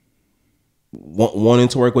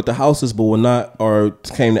to work with the houses, but will not, or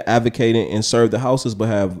came to advocate and serve the houses, but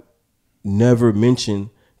have never mentioned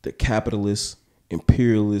the capitalist,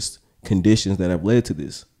 imperialist conditions that have led to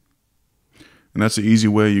this. And that's an easy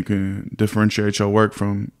way you can differentiate your work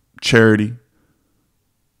from charity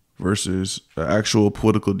versus an actual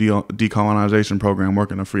political decolonization program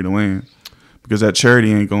working to free the land. Because that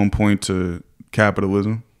charity ain't going to point to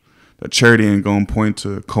capitalism. That charity ain't going to point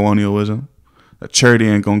to colonialism. That charity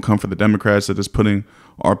ain't going to come for the Democrats that is putting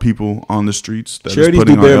our people on the streets. That Charities is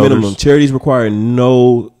putting do bare our minimum. Charities require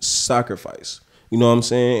no sacrifice. You know what I'm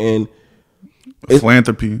saying? And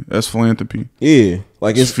philanthropy. That's philanthropy. Yeah.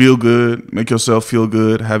 Like it's feel good. Make yourself feel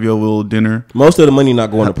good. Have your little dinner. Most of the money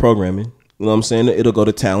not going to programming. You know what I'm saying? It'll go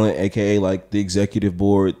to talent, aka like the executive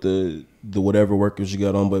board, the whatever workers you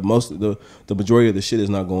got on, but most of the majority of the shit is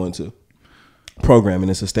not going to programming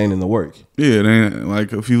and sustaining the work. Yeah,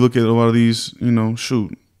 like if you look at a lot of these, BLM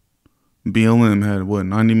had what,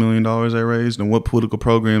 $90 million they raised, and what political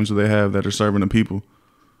programs do they have that are serving the people?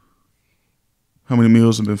 How many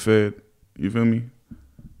meals have been fed? You feel me?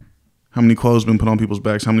 How many clothes been put on people's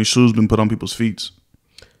backs? How many shoes been put on people's feet?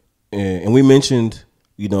 And we mentioned,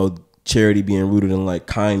 charity being rooted in like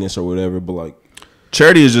kindness or whatever, but like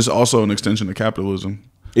charity is just also an extension of capitalism.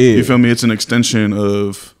 Yeah. You feel me? It's an extension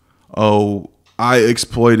of, I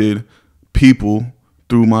exploited people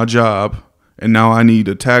through my job and now I need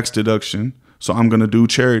a tax deduction, so I'm going to do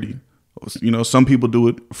charity. Some people do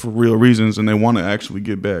it for real reasons and they want to actually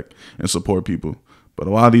give back and support people. But a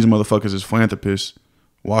lot of these motherfuckers is philanthropists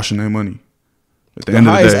washing their money. At the end of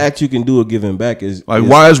the highest day, act you can do of giving back is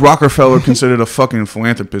why is Rockefeller considered a fucking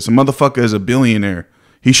philanthropist? A motherfucker is a billionaire.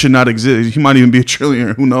 He should not exist. He might even be a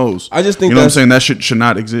trillionaire. Who knows? I just think what I'm saying. That shit should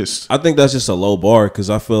not exist. I think that's just a low bar because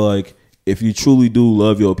I feel like if you truly do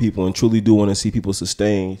love your people and truly do want to see people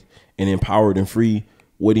sustained and empowered and free,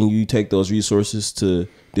 wouldn't you take those resources to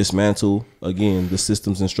dismantle again the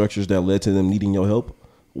systems and structures that led to them needing your help?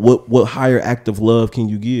 What higher act of love can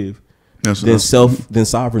you give than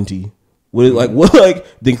sovereignty?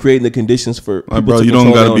 Then creating the conditions for people bro, to you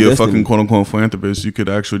don't got to be a destiny. fucking quote unquote philanthropist. You could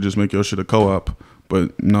actually just make your shit a co-op.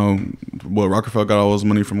 But no, Rockefeller got all his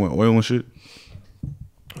money from what, oil and shit?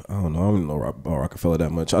 I don't know. I don't know about Rockefeller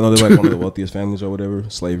that much. I know they're like one of the wealthiest families or whatever.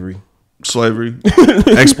 Slavery,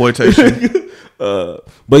 exploitation. But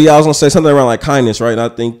yeah, I was gonna say something around like kindness, right? And I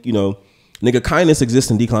think nigga, kindness exists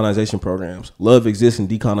in decolonization programs. Love exists in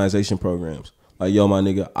decolonization programs. Like, yo, my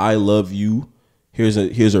nigga, I love you. Here's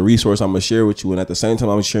a resource I'm gonna share with you, and at the same time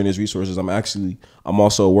I'm sharing these resources, I'm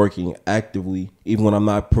also working actively, even when I'm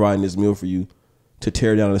not providing this meal for you, to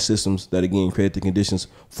tear down the systems that again create the conditions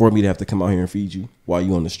for me to have to come out here and feed you while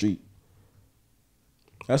you on the street.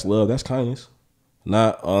 That's love. That's kindness.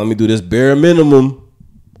 Not let me do this bare minimum.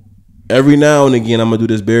 Every now and again, I'm gonna do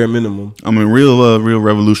this bare minimum. I mean, real love, real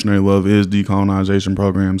revolutionary love is decolonization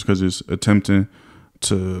programs because it's attempting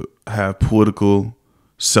to have political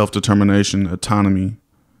self-determination, autonomy,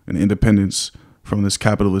 and independence from this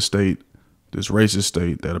capitalist state, this racist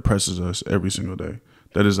state that oppresses us every single day.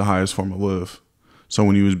 That is the highest form of love. So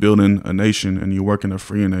when you was building a nation and you working to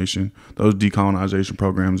free a nation, those decolonization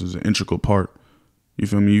programs is an integral part. You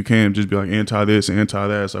feel me? You can't just be like anti this, anti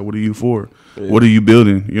that. It's like, what are you for? Yeah. What are you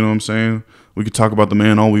building? You know what I'm saying? We could talk about the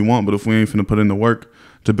man all we want, but if we ain't finna put in the work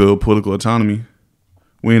to build political autonomy,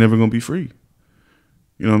 we ain't ever gonna be free.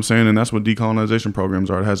 You know what I'm saying? And that's what decolonization programs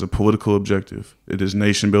are. It has a political objective. It is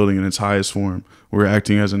nation building in its highest form. We're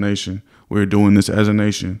acting as a nation. We're doing this as a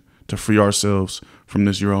nation to free ourselves from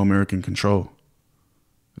this Euro-American control.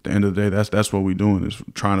 At the end of the day, that's what we're doing, is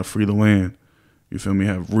trying to free the land. You feel me?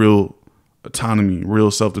 Have real autonomy,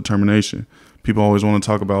 real self-determination. People always want to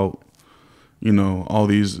talk about, you know, all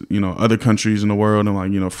these, you know, other countries in the world and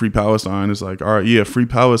like, you know, free Palestine. It's like, all right, yeah, free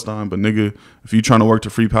Palestine. But nigga, if you're trying to work to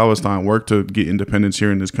free Palestine, work to get independence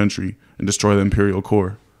here in this country and destroy the imperial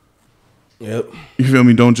core. Yep. You feel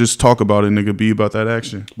me? Don't just talk about it, nigga. Be about that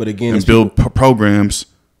action. But again, and build programs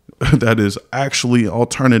that is actually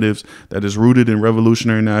alternatives, that is rooted in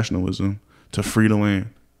revolutionary nationalism to free the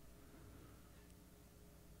land.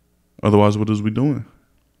 Otherwise, what is we doing?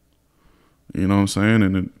 You know what I'm saying?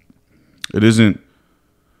 And it isn't,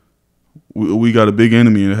 we got a big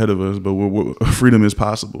enemy ahead of us, but freedom is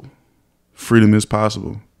possible. Freedom is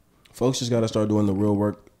possible. Folks just got to start doing the real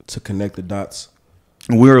work to connect the dots.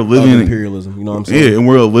 And we're a living imperialism, you know what I'm saying? Yeah, and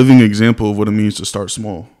we're a living example of what it means to start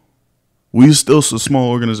small. We still a small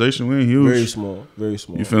organization. We ain't huge. Very small, very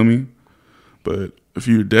small. You feel me? But if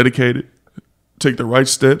you're dedicated, take the right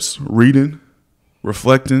steps, reading,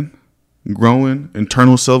 reflecting, growing,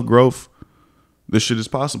 internal self-growth, this shit is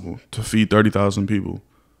possible to feed 30,000 people.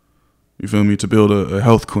 You feel me? To build a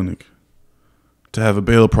health clinic, to have a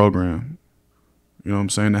bail program, you know what I'm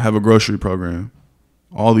saying? To have a grocery program.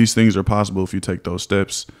 All these things are possible if you take those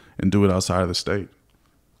steps and do it outside of the state.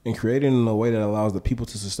 And create it in a way that allows the people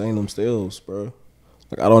to sustain themselves, bro.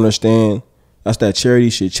 Like, I don't understand. That's that charity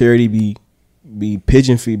shit. Charity be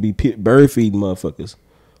pigeon feed, be bird feed motherfuckers.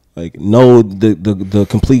 Like, no, the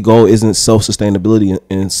complete goal isn't self-sustainability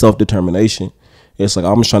and self-determination. It's like,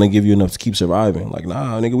 I'm just trying to give you enough to keep surviving. Like,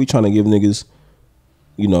 nah, nigga, we trying to give niggas,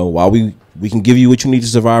 you know, while we can give you what you need to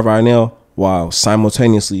survive right now, while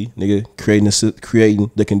simultaneously, nigga, creating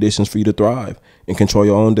the conditions for you to thrive and control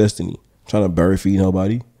your own destiny. I'm trying to bird feed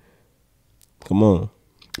nobody. Come on.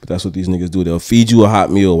 But that's what these niggas do. They'll feed you a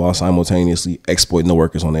hot meal while simultaneously exploiting the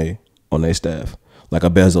workers on their staff. Like a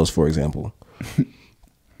Bezos, for example.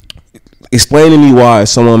 Explain to me why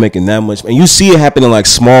someone making that much, and you see it happen in like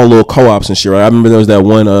small little co-ops and shit, right? I remember there was that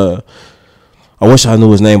one, I wish I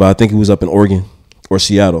knew his name, but I think he was up in Oregon or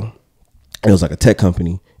Seattle. It was like a tech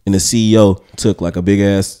company, and the CEO took like a big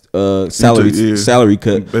ass salary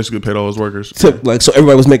cut. Basically paid all his workers. Took like, so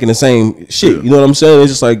everybody was making the same shit. Yeah. You know what I'm saying?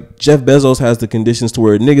 It's just like Jeff Bezos has the conditions to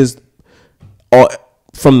where niggas, all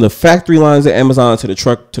from the factory lines at Amazon to the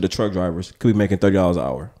truck drivers, could be making $30 an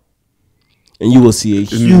hour. And you will see a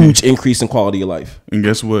huge increase in quality of life. And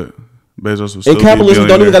guess what? Bezos was still. And capitalism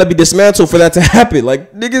don't even got to be dismantled for that to happen.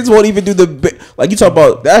 Like, niggas won't even do like you talk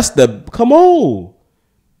about. That's the come on,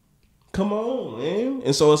 man.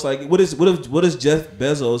 And so it's like, what is Jeff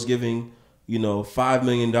Bezos giving, you know, $5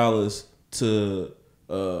 million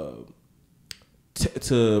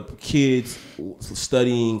to kids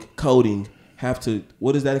studying coding?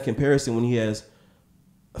 What is that in comparison when he has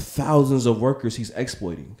thousands of workers he's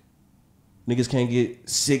exploiting? Niggas can't get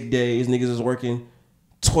sick days. Niggas is working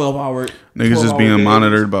 12-hour. Niggas is being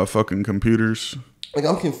monitored by fucking computers. Like,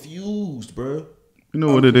 I'm confused, bro. You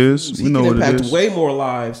know what it is. He can impact way more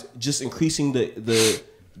lives just increasing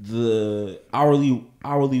the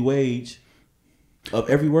hourly wage of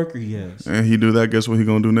every worker he has. And he do that. Guess what he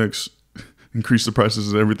gonna do next? Increase the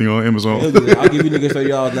prices of everything on Amazon. I'll give you niggas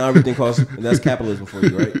 $30 now. Everything costs. That's capitalism for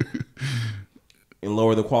you, right? And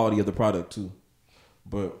lower the quality of the product too.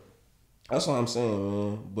 But that's what I'm saying,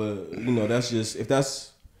 man. But, you know, that's just,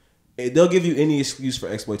 they'll give you any excuse for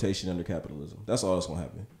exploitation under capitalism. That's all that's going to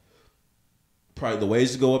happen. Probably the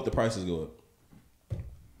wages go up, the prices go up.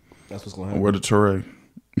 That's what's going to happen. Where the terrain.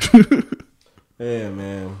 Yeah,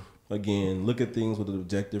 man. Again, look at things with an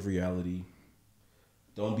objective reality.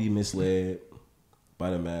 Don't be misled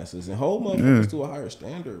by the masses. And hold motherfuckers to a higher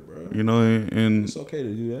standard, bro. You know, and it's okay to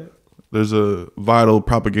do that. There's a vital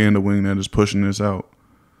propaganda wing that is pushing this out.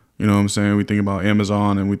 You know what I'm saying? We think about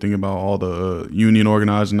Amazon and we think about all the union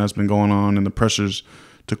organizing that's been going on and the pressures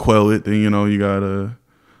to quell it. Then, you know, you got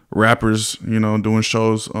rappers, you know, doing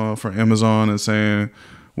shows for Amazon and saying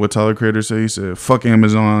what Tyler Creator said. He said, fuck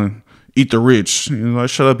Amazon. Eat the rich. You know, like,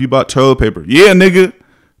 shut up, you bought toilet paper. Yeah, nigga.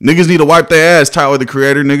 Niggas need to wipe their ass, Tyler, the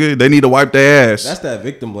Creator, nigga. They need to wipe their ass. That's that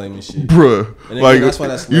victim blaming shit. Bruh. Again, like, that's why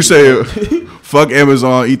that's you say, fuck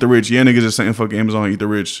Amazon, eat the rich. Yeah, niggas just saying fuck Amazon, eat the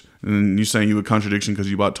rich. And you saying you a contradiction because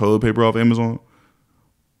you bought toilet paper off Amazon?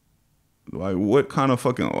 Like, what kind of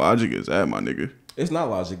fucking logic is that, my nigga? It's not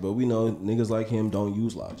logic, but we know niggas like him don't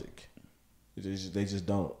use logic. They just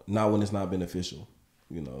don't. Not when it's not beneficial.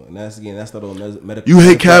 You know, and that's that old medical. You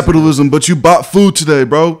hate capitalism, but you bought food today,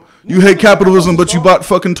 bro. You hate capitalism, but you bought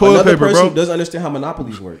fucking toilet paper, bro. Another person doesn't understand how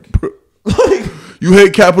monopolies work. Like, you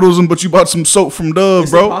hate capitalism, but you bought some soap from Dove,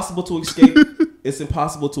 bro. It's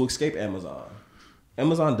impossible to escape Amazon.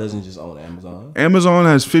 Amazon doesn't just own Amazon. Amazon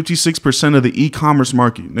has 56% of the e-commerce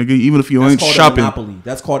market, nigga. Even if you ain't shopping,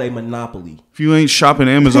 that's called a monopoly. If you ain't shopping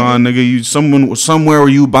Amazon, nigga, somewhere where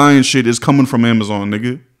you buying shit is coming from Amazon,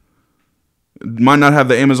 nigga. Might not have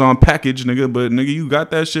the Amazon package, nigga, but nigga, you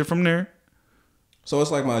got that shit from there. So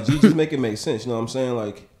it's like, my G, just make it make sense. You know what I'm saying?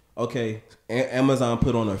 Like, okay, Amazon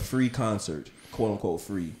put on a free concert, quote unquote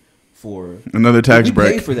free, for another tax break.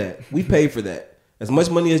 We paid for that. We paid for that. As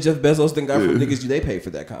much money as Jeff Bezos got from niggas, they paid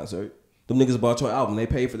for that concert. Them niggas bought your album, they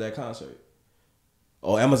paid for that concert.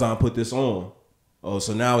 Oh, Amazon put this on. Oh,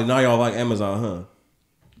 so now y'all like Amazon, huh?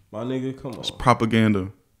 My nigga, come on. It's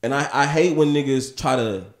propaganda. And I hate when niggas try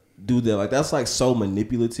to do that. Like, that's like so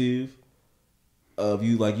manipulative of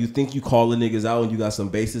you. Like, you think you calling niggas out and you got some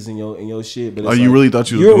basis in your shit, but it's you really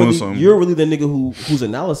thought you was doing something. You're really the nigga whose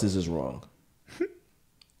analysis is wrong.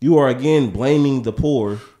 You are again blaming the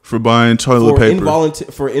poor for buying toilet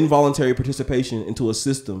paper, for involuntary participation into a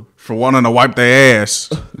system, for wanting to wipe their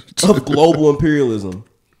ass of global imperialism.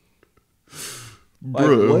 Like,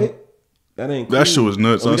 bro, what? That ain't cool. That shit was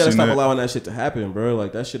nuts. We gotta stop allowing that shit to happen, bro.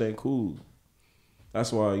 Like, that shit ain't cool.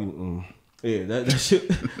 That's why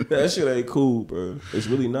that shit ain't cool, bro. It's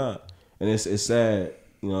really not, and it's sad.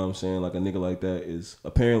 You know what I'm saying? Like, a nigga like that is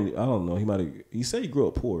apparently, I don't know. He said he grew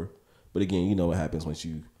up poor, but again, you know what happens once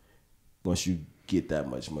you get that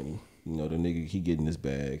much money. You know, the nigga, he getting his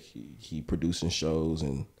bag. He producing shows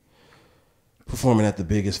and performing at the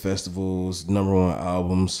biggest festivals, #1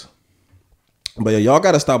 albums. But yeah, y'all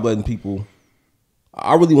gotta stop letting people.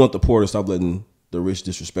 I really want the poor to stop letting the rich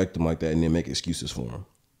disrespect them like that and then make excuses for them.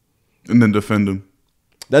 And then defend them.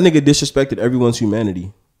 That nigga disrespected everyone's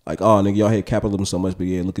humanity. Like, oh, nigga, y'all hate capitalism so much, but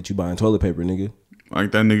yeah, look at you buying toilet paper, nigga.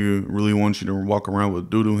 Like, that nigga really wants you to walk around with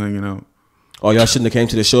doo-doo hanging out. Oh, y'all shouldn't have came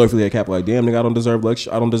to the show if you had cap. Like, damn, nigga, I don't deserve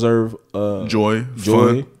lecture. I don't deserve joy,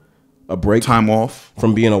 fun, a break, time off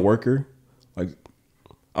from being a worker. Like,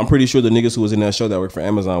 I'm pretty sure the niggas who was in that show that worked for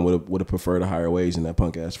Amazon would have preferred a higher wage than that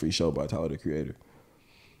punk ass free show by Tyler, the Creator.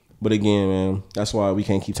 But again, man, that's why we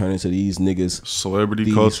can't keep turning to these niggas.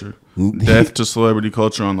 Celebrity culture. Death to celebrity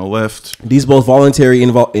culture on the left. These both voluntary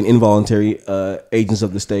and involuntary agents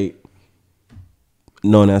of the state,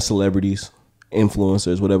 known as celebrities,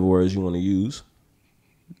 influencers, whatever words you want to use.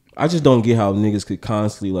 I just don't get how niggas could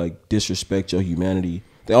constantly, like, disrespect your humanity.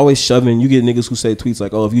 They always shoving. You get niggas who say tweets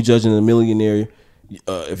like, "Oh, if you judging a millionaire,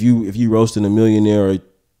 if you roasting a millionaire, or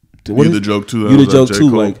you the joke too. You the joke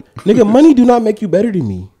too." Like, nigga, money do not make you better than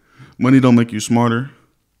me. Money don't make you smarter.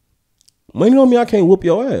 Money don't mean I can't whoop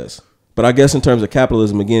your ass. But I guess in terms of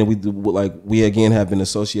capitalism, again, we again have been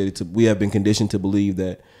we have been conditioned to believe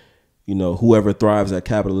that, you know, whoever thrives at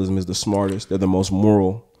capitalism is the smartest. They're the most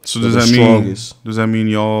moral. So does that mean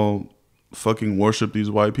y'all fucking worship these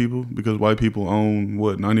white people? Because white people own,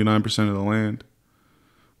 what, 99% of the land?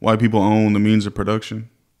 White people own the means of production.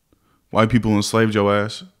 White people enslaved your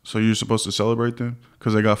ass. So you're supposed to celebrate them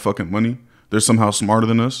because they got fucking money? They're somehow smarter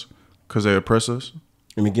than us because they oppress us?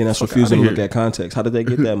 And again, that's refusing to look at context. How did they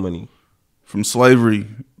get that money? From slavery.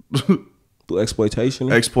 Through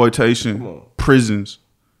exploitation? Exploitation. Prisons.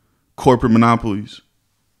 Corporate monopolies.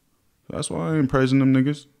 That's why I ain't praising them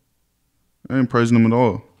niggas. I ain't praising them at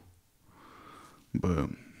all. But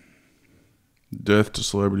death to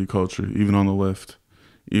celebrity culture, even on the left.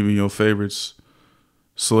 Even your favorites,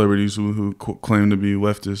 celebrities who claim to be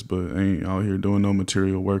leftists but ain't out here doing no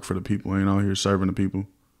material work for the people, ain't out here serving the people.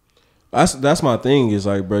 That's my thing, is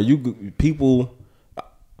like, bro, people,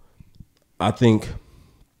 I think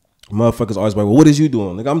motherfuckers always like, well, what is you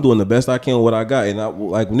doing? Like, I'm doing the best I can with what I got. And I,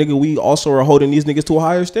 like, nigga, we also are holding these niggas to a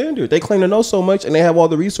higher standard. They claim to know so much and they have all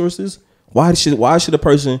the resources. Why should a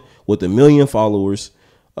person with 1 million followers,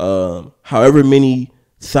 however many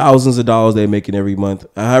thousands of dollars they're making every month,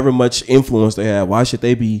 however much influence they have, why should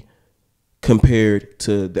they be compared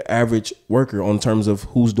to the average worker on terms of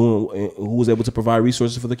who's able to provide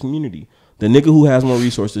resources for the community. The nigga who has more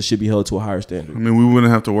resources should be held to a higher standard. I mean, we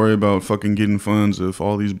wouldn't have to worry about fucking getting funds if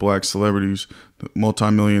all these black celebrities,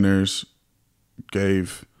 multimillionaires,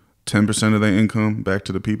 gave 10% of their income back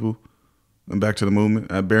to the people and back to the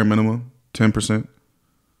movement at bare minimum, 10%.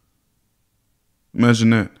 Imagine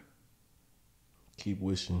that. Keep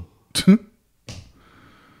wishing.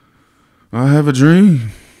 I have a dream.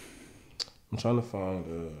 I'm trying to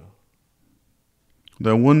find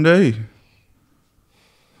that one day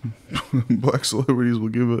black celebrities will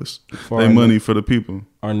give us their money for the people.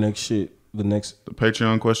 Our next shit. The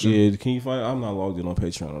Patreon question. Yeah, can you find? I'm not logged in on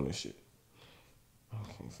Patreon on this shit.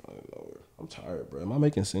 I can't find it nowhere. I'm tired, bro. Am I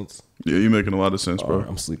making sense? Yeah, you're making a lot of sense, bro. Right,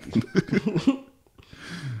 I'm sleepy.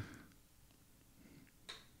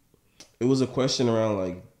 It was a question around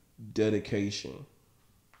like dedication.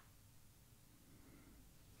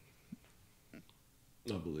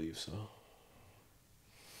 I believe so.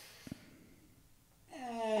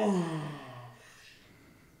 I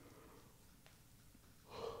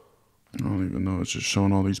don't even know. It's just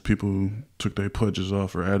showing all these people who took their pledges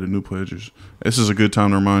off or added new pledges. This is a good time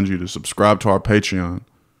to remind you to subscribe to our Patreon.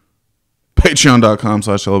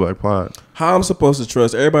 Patreon.com/hellablackpod. How I'm supposed to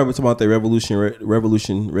trust? Everybody was talking about their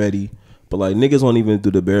revolution ready, but like niggas won't even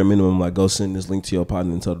do the bare minimum. Like go send this link to your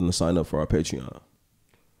partner and tell them to sign up for our Patreon.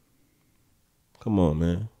 Come on,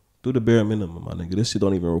 man. Do the bare minimum, my nigga. This shit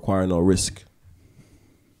don't even require no risk.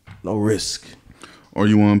 No risk. Or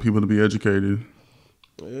you want people to be educated.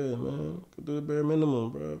 Yeah, man. Do the bare minimum,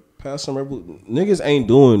 bro. Pass some niggas ain't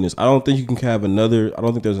doing this. I don't think you can have another. I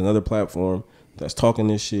don't think there's another platform that's talking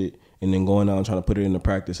this shit and then going out and trying to put it into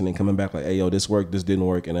practice and then coming back like, hey, yo, this worked, this didn't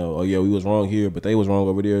work, and oh yeah, we was wrong here, but they was wrong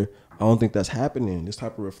over there. I don't think that's happening. This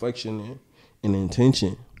type of reflection and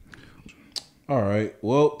intention. All right.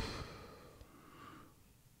 Well,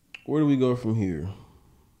 where do we go from here?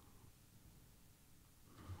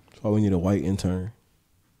 That's why we need a white intern.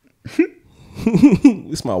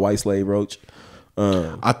 It's my white slave roach.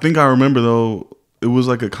 I think I remember though. It was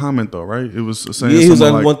like a comment though, right? It was saying he was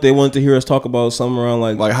like they wanted to hear us talk about something around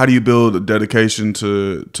like how do you build a dedication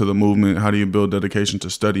to the movement? How do you build dedication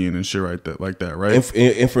to studying and shit right right?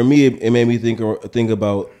 And for me, it made me think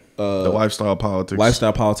about the lifestyle politics.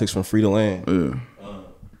 Lifestyle politics from Free to Land. Yeah.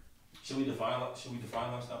 Should we define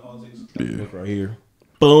lifestyle politics? Yeah. Look right here.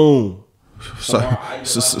 Boom.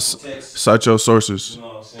 Cite your sources. You know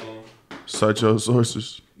what I'm saying? Cite your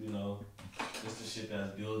sources. You know, it's the shit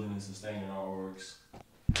that's building and sustaining our orgs.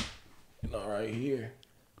 You know, right here.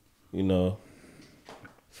 You know,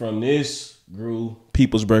 from this grew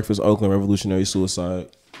People's Breakfast Oakland, Revolutionary Suicide,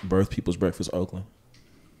 birth People's Breakfast Oakland.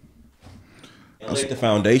 And laid the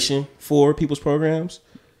foundation for people's programs.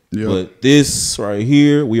 Yeah. But this right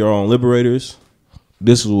here, we are on Liberators.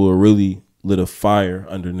 This is what really lit a fire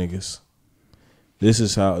under niggas. This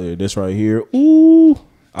is how, this right here. Ooh.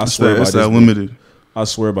 I swear by this book. Limited. I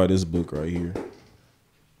swear by this book right here.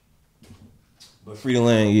 But Free to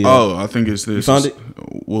Land, yeah. Oh, I think it's this. You found it?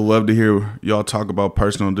 We'll love to hear y'all talk about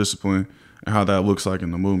personal discipline and how that looks like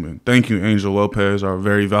in the movement. Thank you, Angel Lopez, our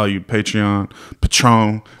very valued Patron.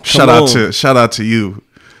 Shout out to you.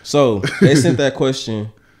 So they sent that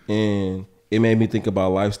question and it made me think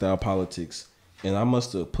about lifestyle politics. And I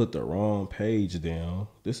must have put the wrong page down.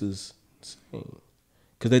 This is insane.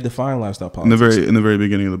 Because they define lifestyle politics in the very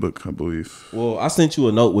beginning of the book, I believe. Well, I sent you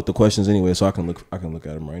a note with the questions anyway, so I can look at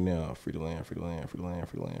them right now. Free to land, free to land, free to land,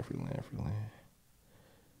 free to land, free to land, free to land.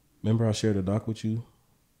 Remember I shared a doc with you?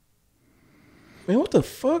 Man, what the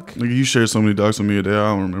fuck? Nigga, you shared so many docs with me a day. I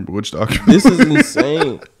don't remember which doc. This is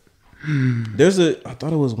insane. I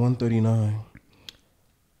thought it was 139.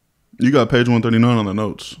 You got page 139 on the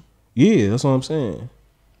notes. Yeah, that's what I'm saying.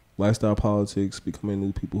 Lifestyle politics, becoming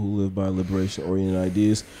new people who live by liberation-oriented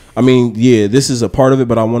ideas. I mean, yeah, this is a part of it,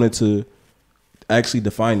 but I wanted to actually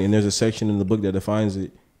define it. And there's a section in the book that defines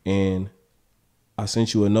it. And I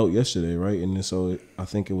sent you a note yesterday, right? And then so I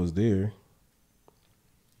think it was there.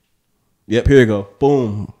 Yep, here you go.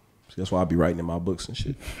 Boom. See, that's why I be writing in my books and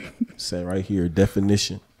shit. Say right here,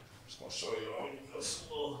 definition. I'm just going to show you all this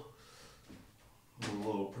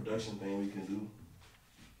little production thing we can do.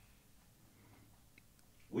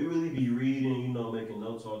 We really be reading, you know, making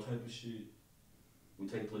notes, all type of shit. We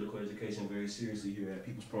take political education very seriously here at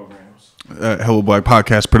People's Programs. Hello Black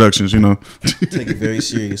Podcast Productions, you know. Take it very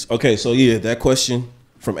serious. Okay, so yeah, that question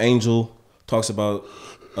from Angel talks about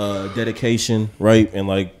dedication, right? And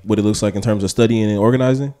like what it looks like in terms of studying and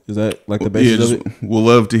organizing. Is that like the basis of it? We'll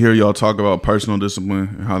love to hear y'all talk about personal discipline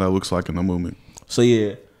and how that looks like in the movement. So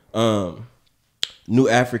yeah, New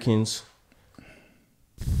Africans.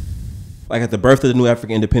 like at the birth of the new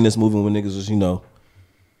African independence movement, when niggas was, you know,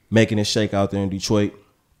 making it shake out there in Detroit,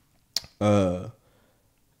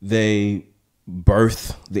 they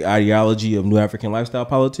birthed the ideology of new African lifestyle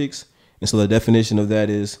politics. And so the definition of that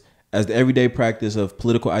is, as the everyday practice of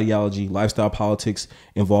political ideology, lifestyle politics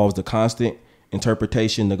involves the constant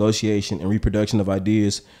interpretation, negotiation, and reproduction of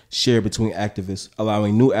ideas shared between activists,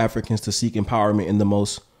 allowing new Africans to seek empowerment in the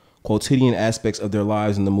most quotidian aspects of their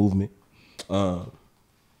lives in the movement.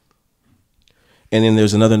 And then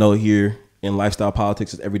there's another note here in lifestyle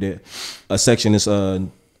politics is everyday. A section is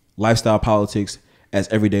lifestyle politics as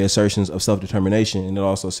everyday assertions of self-determination. And it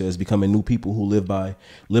also says becoming new people who live by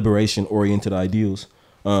liberation-oriented ideals.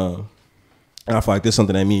 And I feel like this is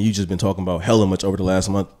something that me and you just been talking about hella much over the last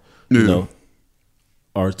month, you know,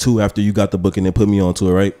 or two after you got the book and then put me onto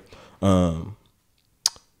it, right?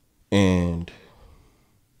 And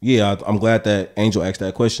yeah, I'm glad that Angel asked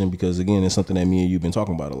that question because, again, it's something that me and you been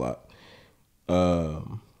talking about a lot. I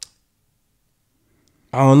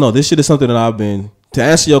don't know. This shit is something that I've been, to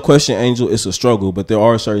answer your question, Angel, it's a struggle, but there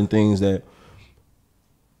are certain things that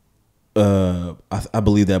I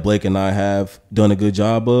believe that Blake and I have done a good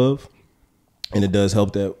job of, and it does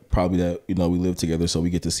help that probably that, you know, we live together, so we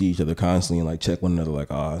get to see each other constantly and like check one another, like,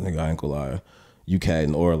 nigga, I ain't gonna lie, you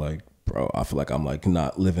catting, or like, bro, I feel like I'm like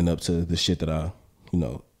not living up to the shit that I, you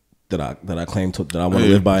know, that I claim to, that I want to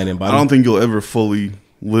live by and embody. I don't think you'll ever fully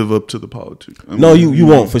live up to the politics. I mean, no, you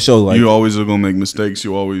won't for sure. Like, you always are gonna make mistakes.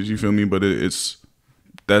 You always, you feel me? But it's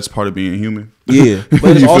that's part of being human. Yeah,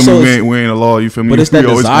 but it's also, we ain't a law. You feel me? But it's that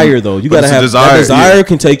desire, though. You gotta have that desire.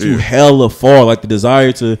 Can take you hella far. Like the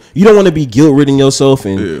desire to, you don't want to be guilt ridden yourself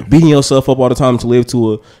and beating yourself up all the time to live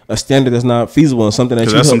to a standard that's not feasible and something that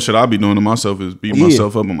you. That's some shit I be doing to myself is beating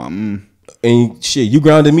myself up. On my and shit. You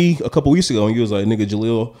grounded me a couple weeks ago and you was like, nigga,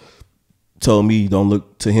 Jaleel told me don't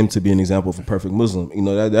look to him to be an example for perfect Muslim. You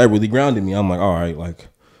know, that really grounded me. I'm like, all right, like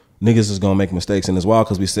niggas is gonna make mistakes, and it's wild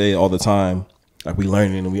because we say it all the time. Like we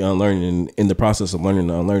learning and we unlearning, and in the process of learning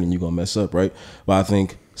and unlearning, you're gonna mess up, right? But I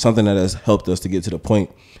think something that has helped us to get to the point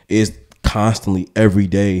is constantly every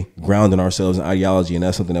day grounding ourselves in ideology, and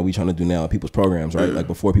that's something that we trying to do now in people's programs, right? Like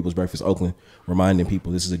before People's Breakfast Oakland, reminding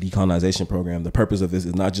people this is a decolonization program. The purpose of this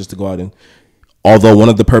is not just to go out and, although one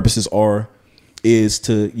of the purposes is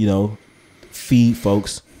to, you know, feed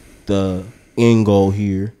folks. The end goal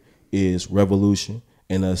here is revolution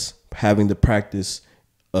and us having the practice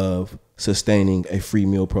of sustaining a free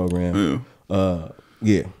meal program.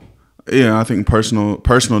 Yeah, I think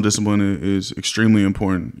personal discipline is extremely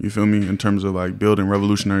important. You feel me? In terms of like building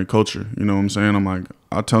revolutionary culture. You know what I'm saying? I'm like,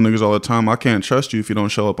 I tell niggas all the time, I can't trust you if you don't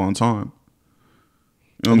show up on time.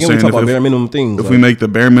 You know what I'm saying? We talk about bare minimum things. If we make the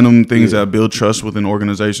bare minimum things that build trust within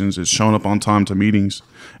organizations, it's showing up on time to meetings,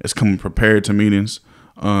 it's coming prepared to meetings.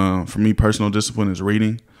 For me, personal discipline is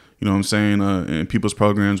reading. You know what I'm saying? In people's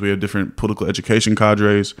programs, we have different political education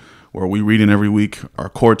cadres where we reading every week. Our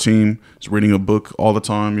core team is reading a book all the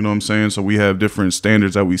time. You know what I'm saying? So we have different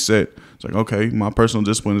standards that we set. It's like, okay, my personal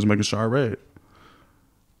discipline is making sure I read.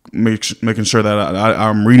 Making sure that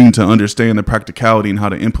I'm reading to understand the practicality and how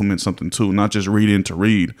to implement something too. Not just reading to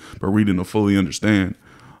read, but reading to fully understand.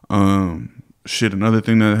 Another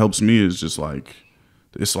thing that helps me is just like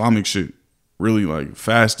the Islamic shit. Really like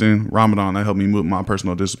fasting, Ramadan, that helped me with my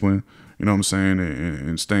personal discipline, you know what I'm saying,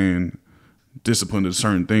 and staying disciplined to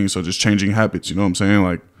certain things. So just changing habits, you know what I'm saying?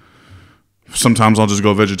 Like sometimes I'll just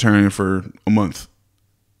go vegetarian for a month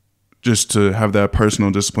just to have that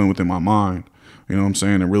personal discipline within my mind, you know what I'm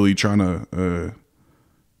saying, and really trying to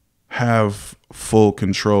have full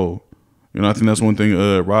control. You know, I think that's one thing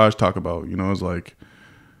Raj talked about, you know, it's like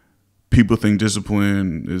people think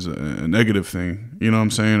discipline is a negative thing, you know what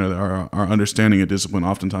I'm saying? Or our understanding of discipline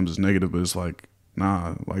oftentimes is negative, but it's like,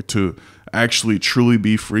 nah, like to actually truly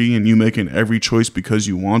be free and you making every choice because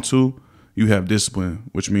you want to, you have discipline,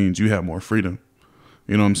 which means you have more freedom.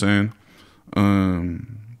 You know what I'm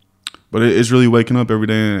saying? But it's really waking up every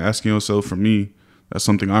day and asking yourself, for me, that's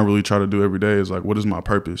something I really try to do every day is like, what is my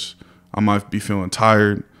purpose? I might be feeling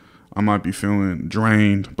tired. I might be feeling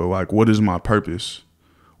drained, but like, what is my purpose?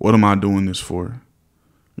 What am I doing this for?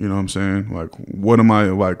 You know what I'm saying? Like,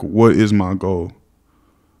 what is my goal?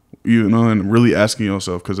 You know, and really asking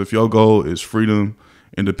yourself, because if your goal is freedom,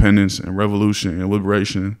 independence, and revolution and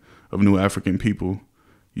liberation of new African people,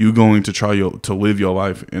 you're going to try to live your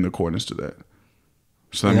life in accordance to that.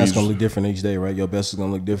 So and that's going to look different each day, right? Your best is going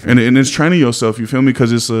to look different. And it's training yourself, you feel me?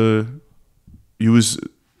 Because it's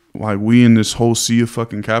we in this whole sea of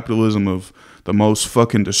fucking capitalism of the most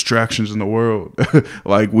fucking distractions in the world.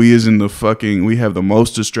 Like we have the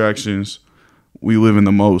most distractions. We live in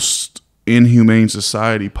the most inhumane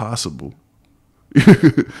society possible.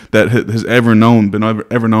 that has ever known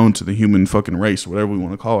to the human fucking race, whatever we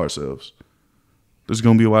want to call ourselves. There's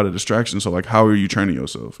gonna be a lot of distractions. So like, how are you training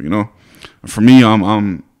yourself? You know, for me,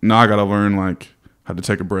 I'm now I gotta learn like how to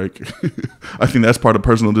take a break. I think that's part of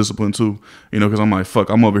personal discipline too. You know, because I'm like, fuck,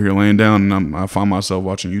 I'm over here laying down and I find myself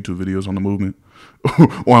watching YouTube videos on the movement,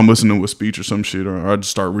 or I'm listening to a speech or some shit, or I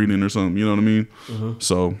just start reading or something. You know what I mean? Mm-hmm.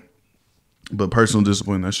 So, but personal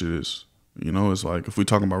discipline, that shit is. You know, it's like if we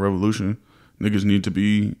talking about revolution, niggas need to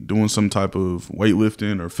be doing some type of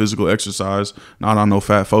weightlifting or physical exercise, not on no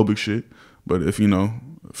fat phobic shit. But if you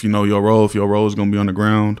know your role, if your role is gonna be on the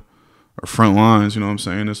ground or front lines, you know what I'm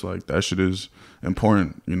saying? It's like that shit is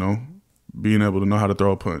important, you know, being able to know how to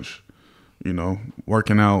throw a punch, you know,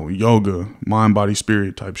 working out, yoga, mind, body,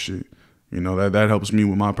 spirit type shit. You know, that helps me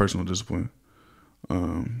with my personal discipline.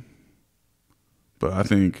 But I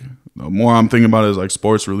think the more I'm thinking about it is like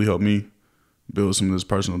sports really helped me build some of this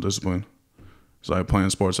personal discipline. It's like playing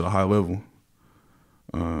sports at a high level.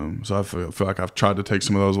 So I feel like I've tried to take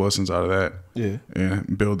some of those lessons out of that,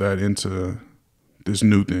 and build that into this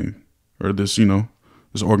new thing, or this, you know,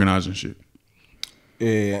 this organizing shit.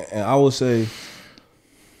 Yeah, and I would say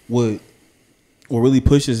what really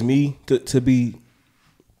pushes me to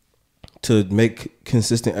make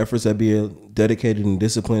consistent efforts at being dedicated and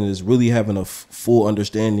disciplined is really having a full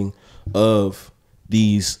understanding of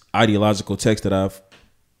these ideological texts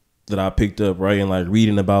that I picked up, right? And like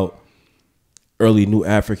reading about early New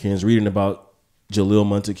Africans, reading about Jalil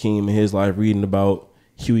Muntakim in his life, reading about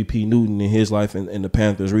Huey P. Newton in his life and the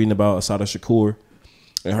Panthers, reading about Assata Shakur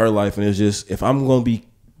in her life. And it's just, if I'm going to be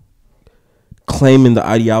claiming the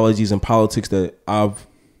ideologies and politics that I've,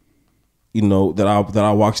 you know, that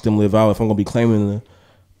I watched them live out, if I'm going to be claiming the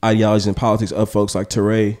ideologies and politics of folks like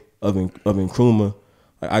Teray, of Nkrumah,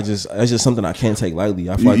 that's just something I can't take lightly.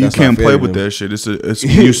 I feel like that's you can't play with that shit. It's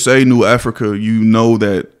when you say New Africa, you know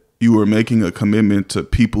that you are making a commitment to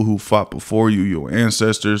people who fought before you, your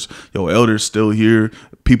ancestors, your elders still here,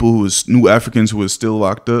 people who is New Africans who is still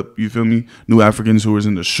locked up. You feel me? New Africans who is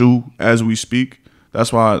in the shoe as we speak.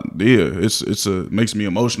 That's why, it makes me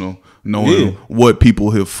emotional knowing what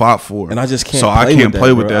people have fought for. And I just can't. So I can't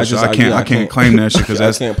play with that shit. I can't claim that shit because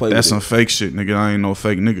that's some it. Fake shit, nigga. I ain't no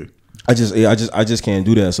fake nigga. I just can't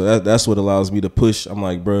do that. So that's what allows me to push. I'm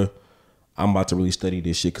like, bro, I'm about to really study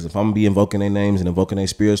this shit, because if I'm gonna be invoking their names and invoking their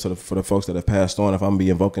spirits for the folks that have passed on, if I'm gonna be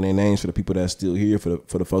invoking their names for the people that's still here,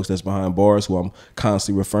 for the folks that's behind bars who I'm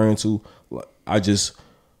constantly referring to, I don't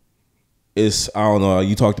know.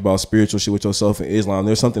 You talked about spiritual shit with yourself in Islam.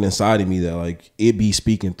 There's something inside of me that like it be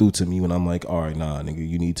speaking through to me when I'm like, all right, nah, nigga,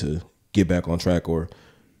 you need to get back on track. Or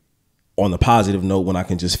on the positive note, when I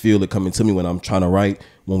can just feel it coming to me when I'm trying to write,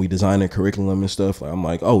 when we design a curriculum and stuff, like I'm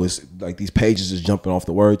like, oh, it's like these pages is jumping off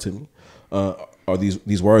the word to me. Or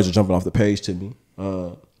these words are jumping off the page to me.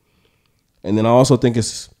 And then I also think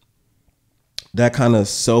it's that kind of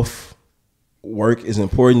self work is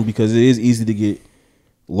important, because it is easy to get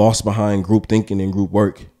lost behind group thinking and group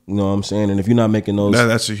work. You know what I'm saying? And if you're not making those,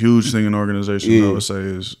 that's a huge thing in organizations. I would say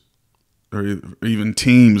is, or even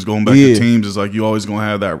teams. Going back to teams, is like you always gonna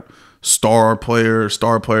have that star player,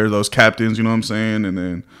 those captains. You know what I'm saying? And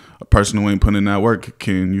then a person who ain't putting in that work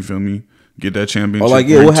can, you feel me, get that championship. Or like,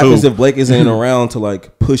 what happens if Blake isn't around to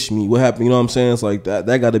like push me? What happened? You know what I'm saying? It's like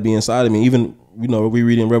that got to be inside of me. Even, you know, we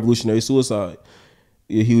reading Revolutionary Suicide.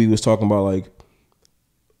 He was talking about like,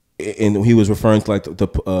 and he was referring to like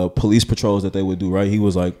the police patrols that they would do, right? He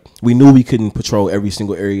was like, we knew we couldn't patrol every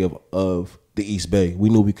single area of the East Bay. We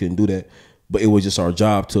knew we couldn't do that, but it was just our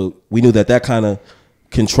job to. We knew that kind of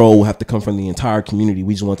control would have to come from the entire community.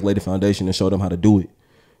 We just wanted to lay the foundation and show them how to do it.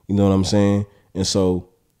 You know what I'm saying? And so,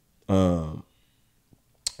 I was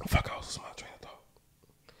my train of thought.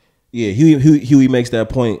 Yeah, Huey makes that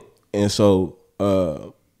point, and so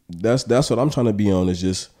that's what I'm trying to be on. Is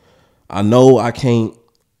just, I know I can't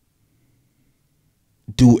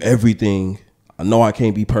do everything. I know I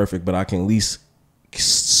can't be perfect, but I can at least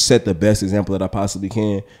set the best example that I possibly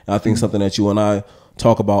can. And I think something that you and I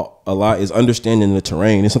talk about a lot is understanding the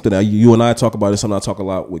terrain. It's something that you and I talk about. It's something I talk a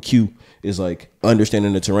lot with Q, is like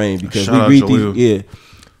understanding the terrain, because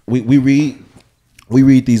we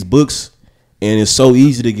read these books, and it's so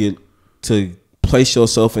easy to get to place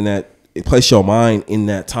yourself in that, place your mind in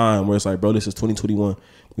that time where it's like, bro, this is 2021.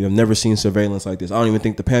 We have never seen surveillance like this. I don't even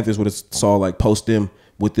think the Panthers would have saw like post them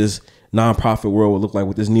what this nonprofit world would look like,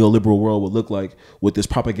 what this neoliberal world would look like, what this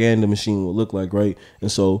propaganda machine would look like, right?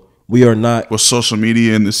 And so we are not with social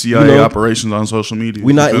media and the CIA operations on social media.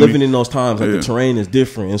 We're not living in those times. Like the terrain is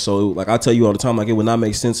different, and so like I tell you all the time, like it would not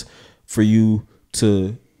make sense for you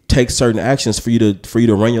to take certain actions for you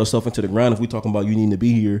to run yourself into the ground if we talking about you need to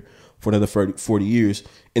be here for another 40 years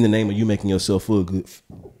in the name of you making yourself feel good.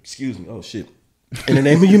 Excuse me. Oh shit. In the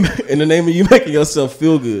name of you making yourself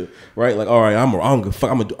feel good, right? Like, all right, I'm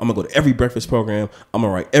gonna go to every breakfast program. I'm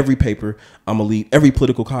gonna write every paper. I'm gonna lead every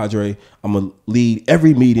political cadre. I'm gonna lead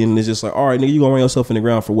every meeting. And it's just like, all right, nigga, you gonna run yourself in the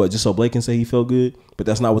ground for what? Just so Blake can say he felt good? But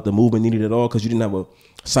that's not what the movement needed at all, because you didn't have a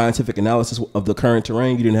scientific analysis of the current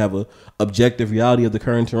terrain. You didn't have a objective reality of the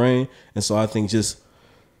current terrain. And so I think just,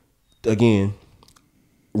 again,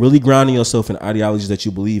 really grounding yourself in ideologies that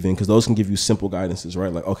you believe in, because those can give you simple guidances,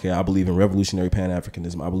 right? Like, okay, I believe in revolutionary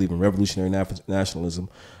Pan-Africanism. I believe in revolutionary nationalism.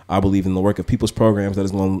 I believe in the work of people's programs that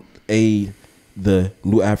is going to aid the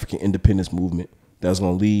new African independence movement, that's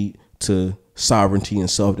going to lead to sovereignty and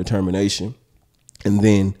self-determination. And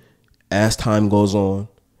then as time goes on,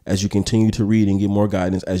 as you continue to read and get more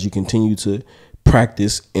guidance, as you continue to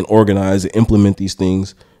practice and organize and implement these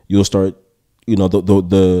things, you'll start, you know,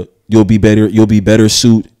 you'll be better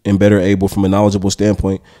suited and better able from a knowledgeable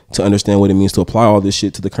standpoint to understand what it means to apply all this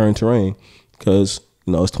shit to the current terrain. Because,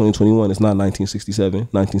 you know, it's 2021. It's not 1967,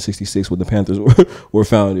 1966 when the Panthers were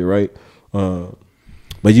founded, right?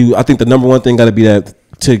 But I think the number one thing got to be that,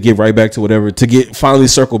 to get right back to whatever, to get finally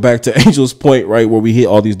circle back to Angel's point, right, where we hit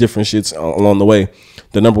all these different shits along the way.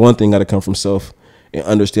 The number one thing got to come from self and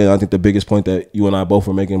understand. I think the biggest point that you and I both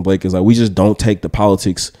were making, Blake, is like, we just don't take the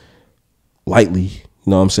politics lightly.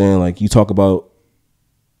 You know what I'm saying? Like, you talk about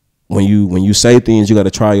when you say things, you got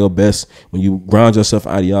to try your best. When you ground yourself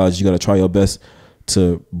in ideology, you got to try your best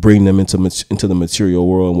to bring them into the material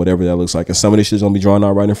world and whatever that looks like. And some of this shit's gonna be drawn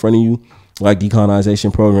out right in front of you, like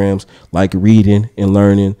decolonization programs, like reading and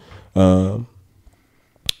learning, and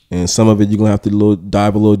some of it you're gonna have to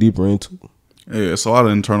dive a little deeper into. Yeah, it's a lot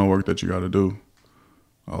of internal work that you got to do.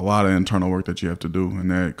 A lot of internal work that you have to do, and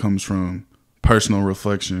that comes from personal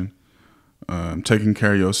reflection, taking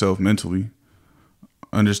care of yourself mentally,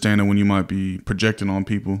 understanding when you might be projecting on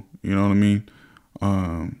people. You know what I mean?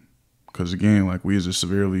 Because again, like, we as a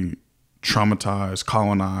severely traumatized,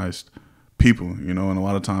 colonized people, you know, and a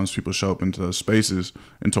lot of times people show up into spaces,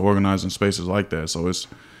 into organizing spaces like that. So it's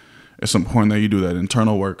important that you do that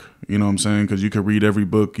internal work, you know what I'm saying? Because you can read every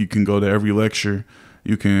book, you can go to every lecture,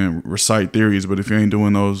 you can recite theories, but if you ain't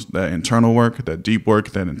doing that internal work, that deep work,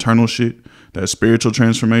 that internal shit, that spiritual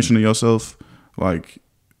transformation of yourself, like,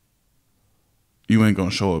 you ain't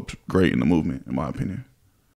gonna show up great in the movement, in my opinion.